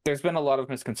 there's been a lot of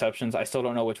misconceptions. I still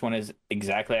don't know which one is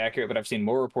exactly accurate, but I've seen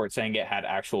more reports saying it had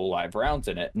actual live rounds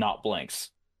in it, not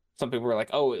blanks. Some people were like,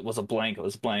 oh, it was a blank, it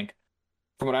was blank.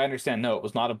 From what I understand, no, it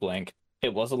was not a blank.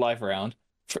 It was a live round.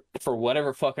 For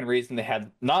whatever fucking reason, they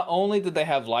had, not only did they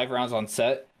have live rounds on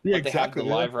set, Yeah, but they have exactly. the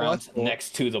Yeah, live that's what I rounds thought.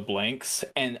 next to the blanks.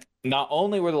 And not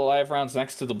only were the live rounds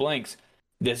next to the blanks,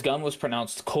 this gun was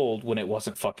pronounced cold when it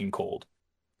wasn't fucking cold.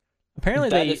 Apparently,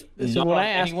 That is so not when on I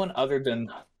asked anyone other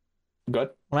than good.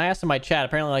 when I asked in my chat,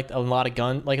 apparently like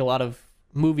a lot of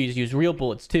movies use real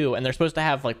bullets too, and they're supposed to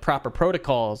have like proper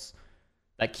protocols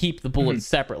that keep the bullets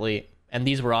separately, and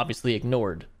these were obviously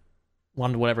ignored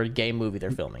on whatever gay movie they're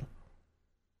filming.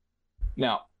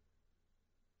 Now,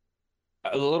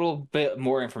 a little bit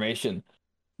more information.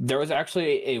 There was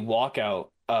actually a walkout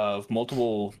of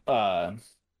multiple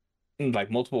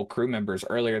crew members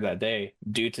earlier that day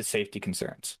due to safety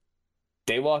concerns.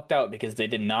 They walked out because they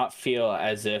did not feel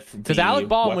as if Because Alec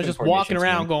Baldwin was weapon just walking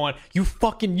coordination around team-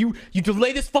 going, you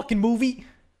delay this fucking movie?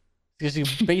 Because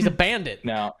he's a bandit.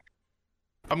 Now,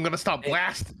 I'm gonna stop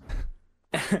blasting.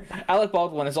 Alec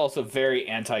Baldwin is also very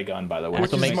anti-gun, by the way.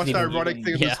 That's Which what is the makes most it even- ironic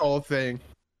thing of yeah. this whole thing.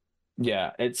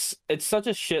 Yeah, it's such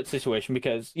a shit situation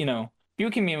because, you know, you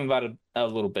can meme about it a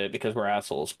little bit because we're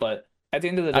assholes, but at the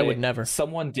end of the day, I would never.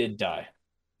 someone did die.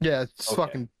 Yeah, it's Okay.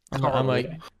 fucking I'm horrible.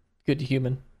 like good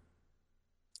human.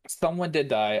 Someone did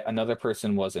die, another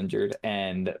person was injured,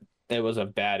 and it was a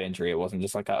bad injury. It wasn't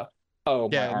just like my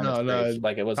Yeah, arm no, is no. braced.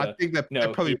 Like it was I think that no,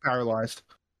 they're probably he- paralyzed.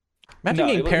 Imagine No,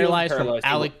 getting he wasn't paralyzed from paralyzed.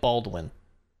 Alec Baldwin.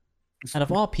 Out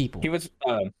of all people. he was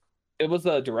it was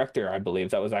the director, I believe,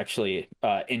 that was actually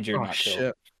injured, Oh not killed.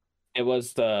 shit! It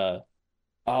was the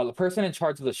person in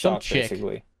charge of the Some shots, chick.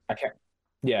 basically. I can't.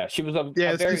 Yeah, she was a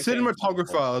Yeah, it's the very famous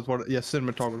cinematographer. Is what? Yeah,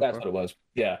 cinematographer. That's what it was.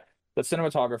 Yeah. The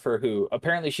cinematographer who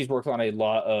apparently she's worked on a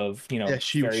lot of, you know, Yeah,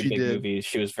 she very big did. movies.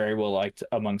 She was very well liked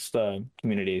amongst the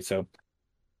community. So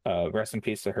rest in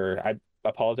peace to her. I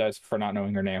apologize for not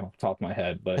knowing her name off the top of my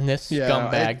head, but And this Yeah,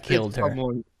 scumbag killed her.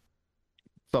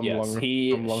 yes,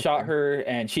 he shot her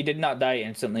and she did not die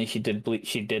instantly. She did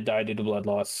die due to blood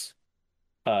loss.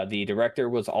 The director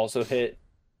was also hit.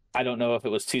 I don't know if it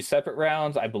was 2 separate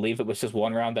rounds. I believe it was just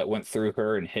one round that went through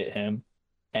her and hit him,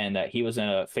 and that he was in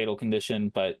a fatal condition,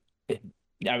 but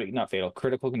I mean, not fatal,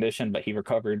 critical condition, but he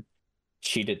recovered.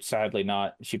 She did sadly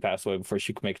not. She passed away before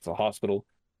she could make it to the hospital.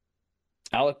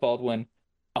 Alec Baldwin,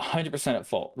 100% at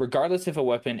fault. Regardless if a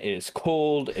weapon is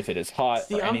cold, if it is hot,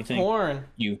 or anything,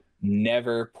 you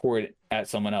never pour it at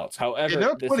someone else.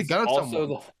 However,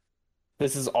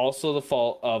 this is also the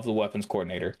fault of the weapons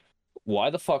coordinator. Why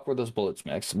the fuck were those bullets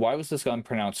mixed? Why was this gun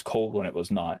pronounced cold when it was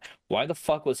not? Why the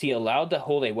fuck was he allowed to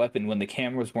hold a weapon when the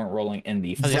cameras weren't rolling in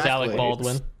the first place? Alec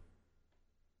Baldwin.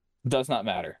 Does not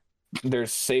matter.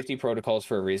 There's safety protocols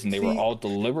for a reason. They were all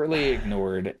deliberately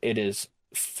ignored. It is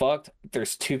fucked.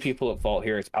 There's 2 people at fault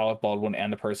here. It's Alec Baldwin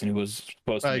and the person who was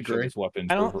supposed to make sure his weapons.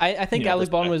 I think Alec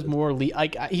Baldwin was more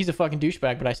he's a fucking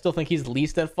douchebag, but I still think he's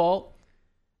least at fault.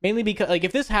 Mainly because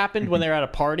if this happened when they're at a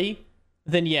party,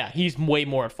 then yeah, he's way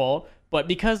more at fault. But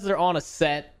because they're on a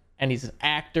set and he's an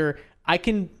actor,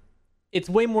 it's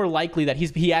way more likely that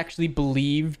he actually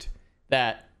believed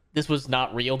that this was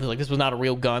not real. This was not a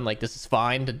real gun. This is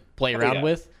fine to play around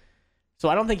with. So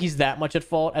I don't think he's that much at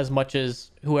fault as much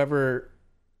as whoever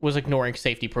was ignoring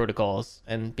safety protocols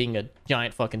and being a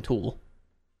giant fucking tool.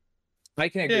 I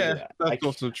can agree with that. That's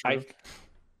also true.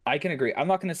 I can agree. I'm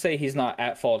not going to say he's not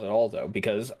at fault at all, though,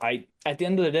 because at the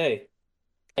end of the day,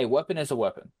 a weapon is a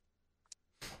weapon.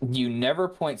 You never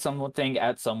point something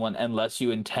at someone unless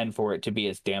you intend for it to be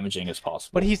as damaging as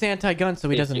possible. But he's anti-gun, so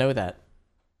he doesn't know that.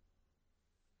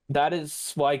 That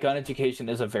is why gun education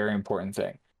is a very important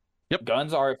thing. Yep.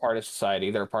 Guns are a part of society.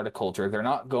 They're a part of culture. They're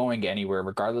not going anywhere,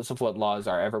 regardless of what laws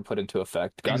are ever put into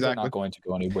effect. Guns are not going to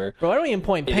go anywhere. Bro, I don't even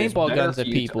point paintball guns at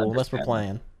people unless we're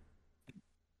playing.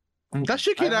 That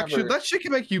shit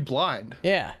can make you blind.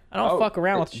 Yeah, I don't fuck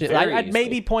around with shit. I'd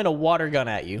maybe point a water gun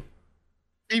at you.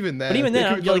 Even then. But even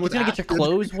then, it's going to get your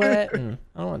clothes wet, and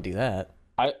I don't want to do that.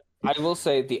 I will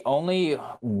say the only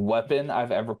weapon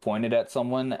I've ever pointed at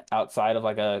someone outside of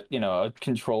a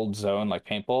controlled zone like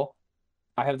paintball,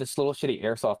 I have this little shitty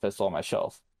airsoft pistol on my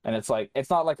shelf, and it's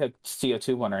not like a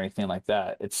CO2 one or anything like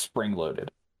that. It's spring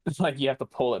loaded. It's you have to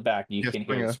pull it back. You can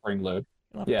hear the spring load.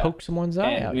 Yeah, poke someone's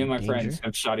eye out. Me and my friends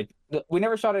have shot. We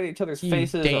never shot at each other's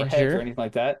faces or heads or anything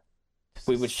like that.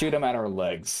 We would shoot them at our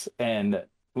legs, and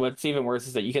what's even worse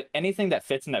is that you get anything that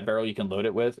fits in that barrel, you can load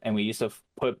it with, and we used to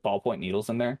put ballpoint needles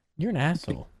in there. You're an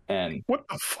asshole. And what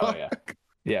the fuck? Oh,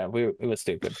 yeah, it was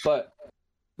stupid. But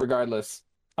regardless,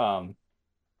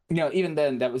 even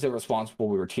then, that was irresponsible.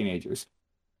 We were teenagers.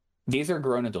 These are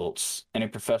grown adults in a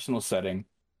professional setting,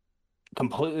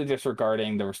 completely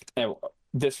disregarding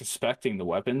disrespecting the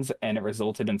weapons, and it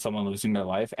resulted in someone losing their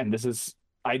life. And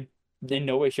in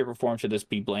no way, shape, or form should this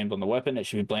be blamed on the weapon. It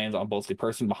should be blamed on both the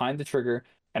person behind the trigger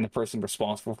and the person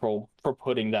responsible for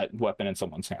putting that weapon in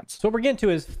someone's hands. So what we're getting to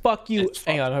is fuck you.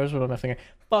 Hang on, I was with my finger.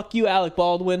 Fuck you, Alec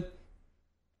Baldwin.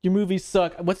 Your movies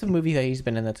suck. What's the movie that he's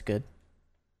been in that's good?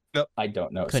 Nope. I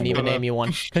don't know. Couldn't even name you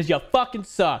one because you fucking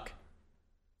suck.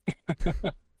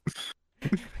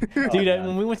 Dude,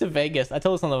 when we went to Vegas, I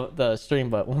told this on the stream,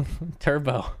 but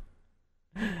Turbo.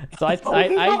 So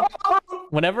I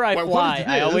whenever I fly,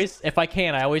 I always, if I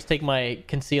can, I always take my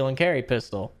conceal and carry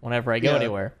pistol whenever I go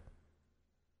anywhere.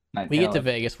 We get to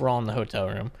Vegas, we're all in the hotel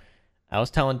room. I was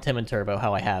telling Tim and Turbo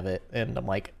how I have it, and I'm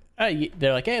like,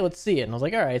 they're like, hey, let's see it. And I was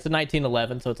like, all right, it's a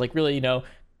 1911, so it's really,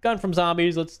 gun from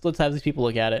zombies. Let's have these people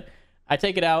look at it. I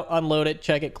take it out, unload it,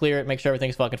 check it, clear it, make sure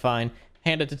everything's fucking fine.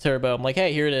 Hand it to Turbo. I'm like,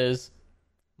 hey, here it is.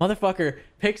 Motherfucker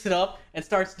picks it up and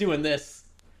starts doing this.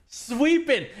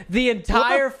 Sweeping the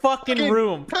entire fucking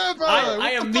room.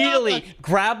 I immediately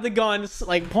grab the gun,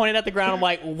 point it at the ground. I'm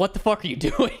like, what the fuck are you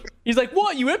doing? He's like,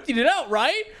 what? You emptied it out,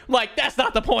 right? I'm like, that's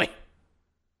not the point.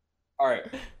 All right.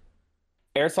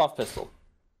 Airsoft pistol.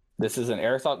 This is an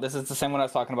airsoft. This is the same one I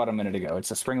was talking about a minute ago.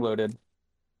 It's a spring-loaded,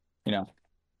 not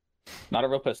a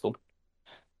real pistol.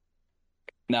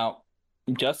 Now,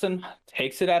 Justin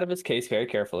takes it out of his case very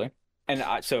carefully. And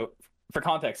so, for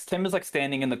context, Tim is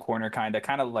standing in the corner, kind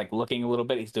of looking a little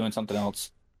bit. He's doing something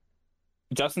else.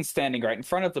 Justin's standing right in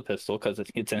front of the pistol because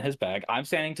it's in his bag. I'm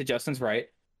standing to Justin's right.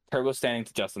 Turbo's standing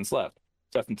to Justin's left.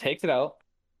 Justin takes it out,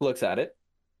 looks at it,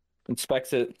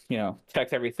 inspects it,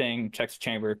 checks everything, checks the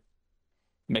chamber,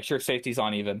 makes sure safety's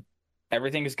on even.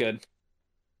 Everything is good.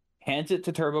 Hands it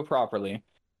to Turbo properly.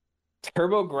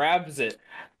 Turbo grabs it.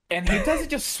 And he doesn't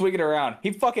just swing it around. He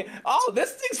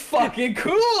this thing's fucking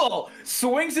cool.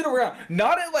 Swings it around.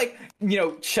 Not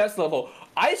at chest level.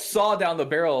 I saw down the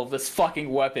barrel of this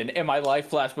fucking weapon and my life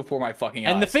flashed before my fucking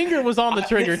eyes. And the finger was on the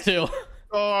trigger too.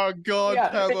 Oh god,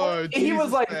 Turbo. He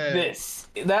was like this.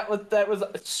 That was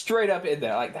straight up in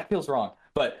there. That feels wrong.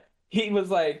 But he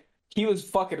was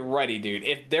fucking ready, dude.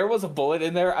 If there was a bullet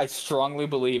in there, I strongly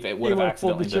believe it would have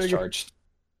accidentally discharged.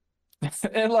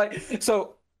 And like,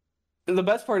 so the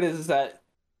best part is that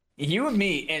you and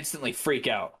me instantly freak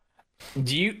out.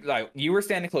 You were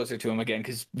standing closer to him again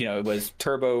because it was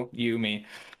Turbo, you, me.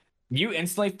 You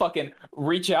instantly fucking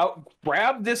reach out,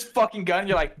 grab this fucking gun.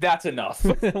 You're like, that's enough.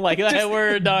 Like,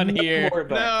 we're done here.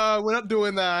 No, we're not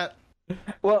doing that.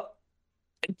 Well,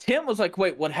 Tim was like,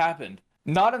 wait, what happened?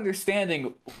 Not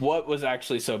understanding what was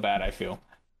actually so bad, I feel.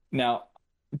 Now,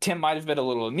 Tim might have been a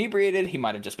little inebriated. He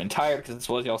might have just been tired because this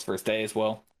was y'all's first day as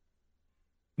well.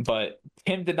 But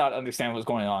Tim did not understand what was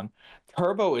going on.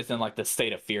 Turbo is in like the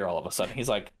state of fear all of a sudden. He's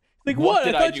like, what?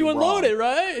 I thought you unloaded,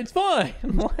 right? It's fine.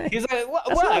 He's like,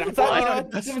 what? I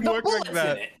thought, don't bullets in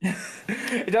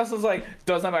it. Justin's like,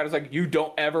 doesn't matter. It's like, you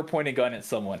don't ever point a gun at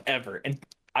someone, ever. And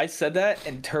I said that,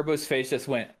 and Turbo's face just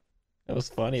went. That was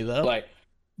funny, though. Like,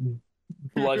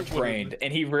 blood drained.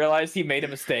 And he realized he made a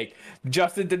mistake.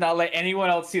 Justin did not let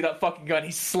anyone else see that fucking gun.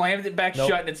 He slammed it back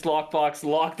shut in its lockbox,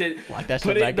 locked it,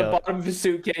 put it in the bottom of his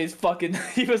suitcase. Fucking,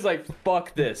 he was like,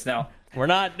 fuck this. Now, we're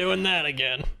not doing that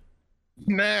again.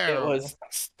 No. It was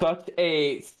such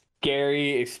a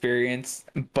scary experience,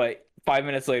 but 5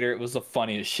 minutes later, it was the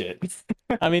funniest shit.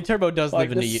 I mean, Turbo does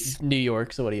live in New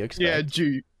York, so what do you expect?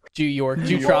 Yeah,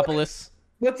 Jewtropolis.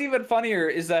 What's even funnier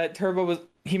is that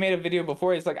he made a video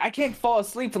before. He's like, I can't fall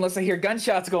asleep unless I hear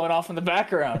gunshots going off in the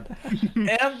background.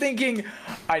 And I'm thinking,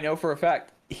 I know for a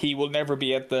fact he will never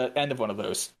be at the end of one of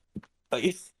those.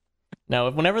 Like,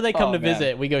 no, whenever they come to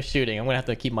visit, we go shooting. I'm gonna have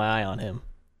to keep my eye on him.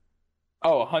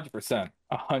 Oh, 100%.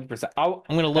 100%. I'm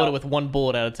going to load it with one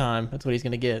bullet at a time. That's what he's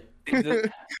going to get.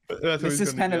 This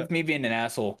is kind of me being an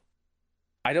asshole.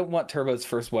 I don't want Turbo's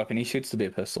first weapon he shoots to be a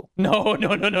pistol. No. It's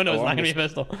not going to be a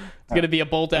pistol. It's going to be a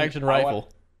bolt-action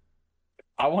rifle.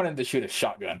 I want him to shoot a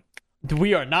shotgun.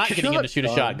 We are not getting him to shoot a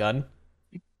shotgun.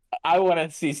 I want to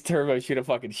see Turbo shoot a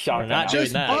fucking shotgun. We're not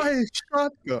doing that. Buy a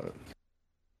shotgun.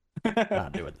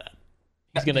 Not doing that.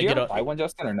 He's going to get buy one,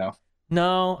 Justin, or no?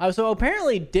 No. So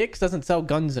apparently Dick's doesn't sell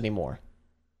guns anymore.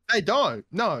 They don't.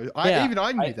 No. Even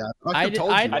I knew that. I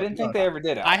didn't think they ever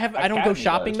did. I don't go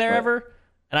shopping there ever.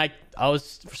 And I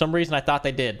was, for some reason, I thought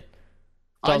they did.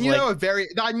 So I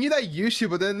knew they used to,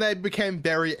 but then they became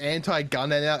very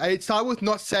anti-gun. And it started with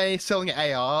not selling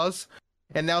ARs,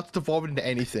 and now it's devolved into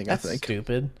anything. That's I think.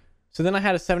 Stupid. So then I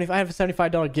have a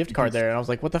 $75 gift card there, and I was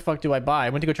like, what the fuck do I buy? I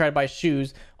went to go try to buy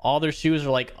shoes. All their shoes are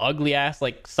like ugly ass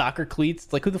like soccer cleats.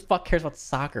 It's like, who the fuck cares about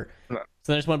soccer? No.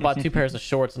 So then I just went and bought 2 pairs of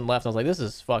shorts and left. I was like, this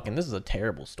is a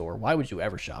terrible store. Why would you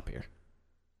ever shop here?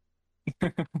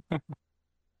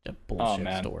 A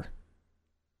bullshit store.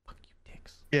 Fuck you,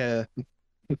 Dicks. Yeah.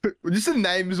 Just the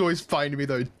name is always funny to me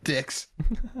though, Dicks.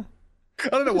 I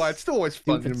don't know why, it's still always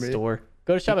funny to me. Store.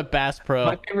 Go to shop at Bass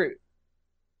Pro.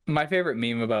 My favorite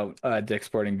meme about Dick's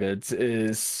Sporting Goods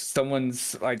is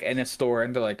someone's like in a store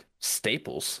and they're like,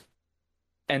 Staples.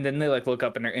 And then they like look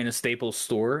up and they're in a Staples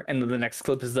store, and then the next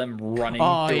clip is them running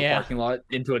through a parking lot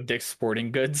into a Dick's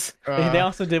Sporting Goods. They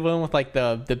also did one with like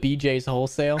the BJ's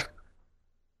wholesale.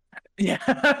 Yeah,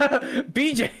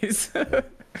 BJ's.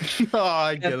 Oh,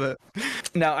 I get it.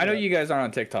 Now, I know you guys aren't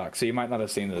on TikTok, so you might not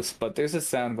have seen this, but there's this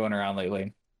sound going around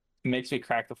lately. It makes me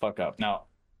crack the fuck up. Now,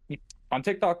 on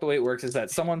TikTok, the way it works is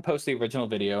that someone posts the original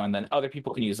video, and then other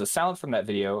people can use the sound from that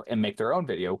video and make their own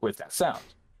video with that sound.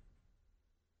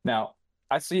 Now,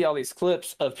 I see all these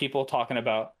clips of people talking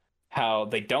about how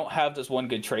they don't have this one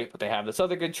good trait, but they have this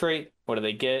other good trait. What do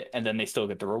they get? And then they still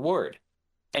get the reward.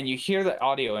 And you hear the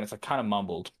audio, and it's like kind of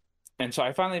mumbled. And so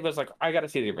I finally was like, I got to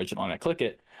see the original, and I click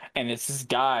it, and it's this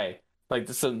guy, like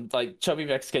some like chubby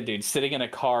Mexican dude, sitting in a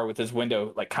car with his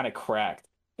window like kind of cracked,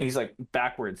 and he's like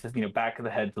backwards, back of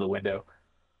the head to the window.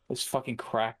 There's fucking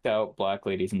cracked out black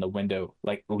ladies in the window,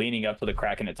 like leaning up to the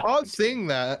crack in its. I've seen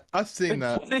that.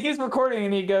 He's recording,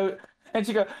 and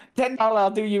she go, $10,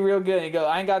 I'll do you real good. And he go,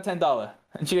 I ain't got $10.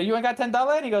 And she go, you ain't got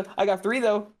 $10? And he goes, I got $3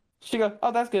 though. She go,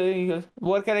 oh, that's good. And he goes,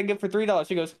 what can I get for $3?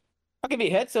 She goes, I'll give you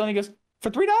a headset. And he goes, for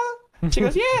 $3? She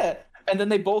goes, yeah. And then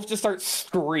they both just start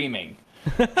screaming.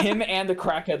 Him and the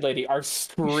crackhead lady are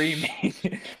screaming.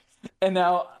 And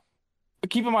now,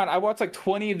 keep in mind, I watched like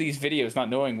 20 of these videos not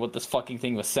knowing what this fucking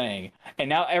thing was saying. And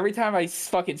now every time I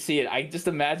fucking see it, I just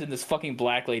imagine this fucking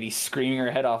black lady screaming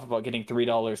her head off about getting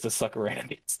 $3 to suck a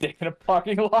random stick in a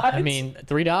parking lot. I mean,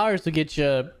 $3 to get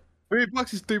you...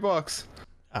 $3 is $3.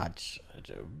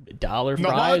 Dollar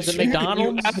fries at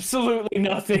McDonald's? Absolutely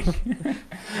nothing.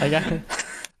 I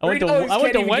went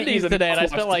to Wendy's today and I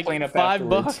spent like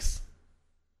 $5.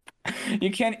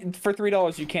 You can't, for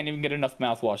 $3, you can't even get enough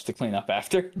mouthwash to clean up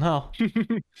after. No.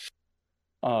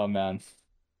 Oh man.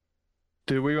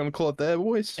 Do we want to call it there,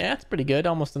 boys? Yeah, it's pretty good.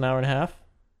 Almost an hour and a half.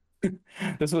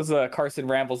 This was Carson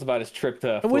rambles about his trip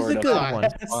to It was a Florida. good Ah, one.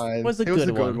 it's fine. It was a It was good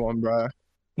a good one. one, bro.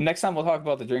 Next time we'll talk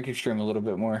about the drinking stream a little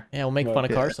bit more. Yeah, we'll make fun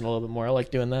of Yeah. Carson a little bit more. I like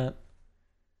doing that.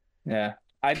 Yeah,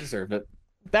 I deserve it.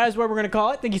 That is where we're going to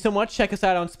call it. Thank you so much. Check us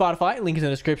out on Spotify. Link is in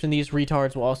the description. These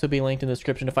retards will also be linked in the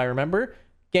description if I remember.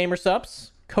 Gamer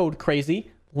subs, code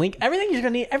crazy. Link everything you're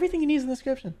going to need. Everything you need is in the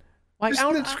description. Like, Just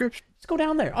in the description. Just go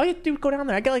down there. All you have to do is go down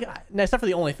there. I got except for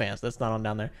the OnlyFans. That's not on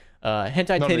down there. Join the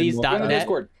HentaiTitties.net.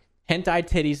 Discord.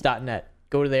 HentaiTitties.net.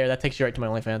 Go to there. That takes you right to my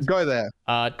OnlyFans. Go there.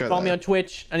 Follow me on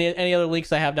Twitch. Any other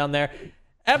links I have down there.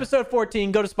 Episode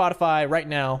 14. Go to Spotify right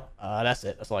now. That's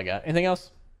it. That's all I got. Anything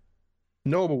else?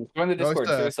 Normal. Join the Discord,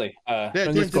 No, seriously. Yeah, Join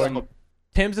join the Discord. Discord.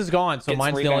 Tim's is gone, so Get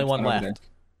mine's some the only revamped one over left. there.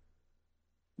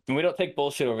 And we don't take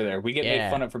bullshit over there. We get Yeah.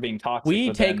 made fun of for being toxic. We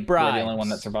but take then We're the only one bribes.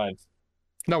 that survives.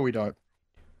 No, we don't.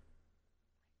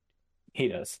 He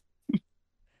does.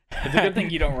 It's a good thing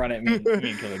you don't run it. Me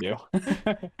and Killer do.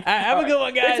 Have a good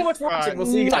one, guys. Thanks so much for watching. We'll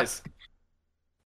see you guys.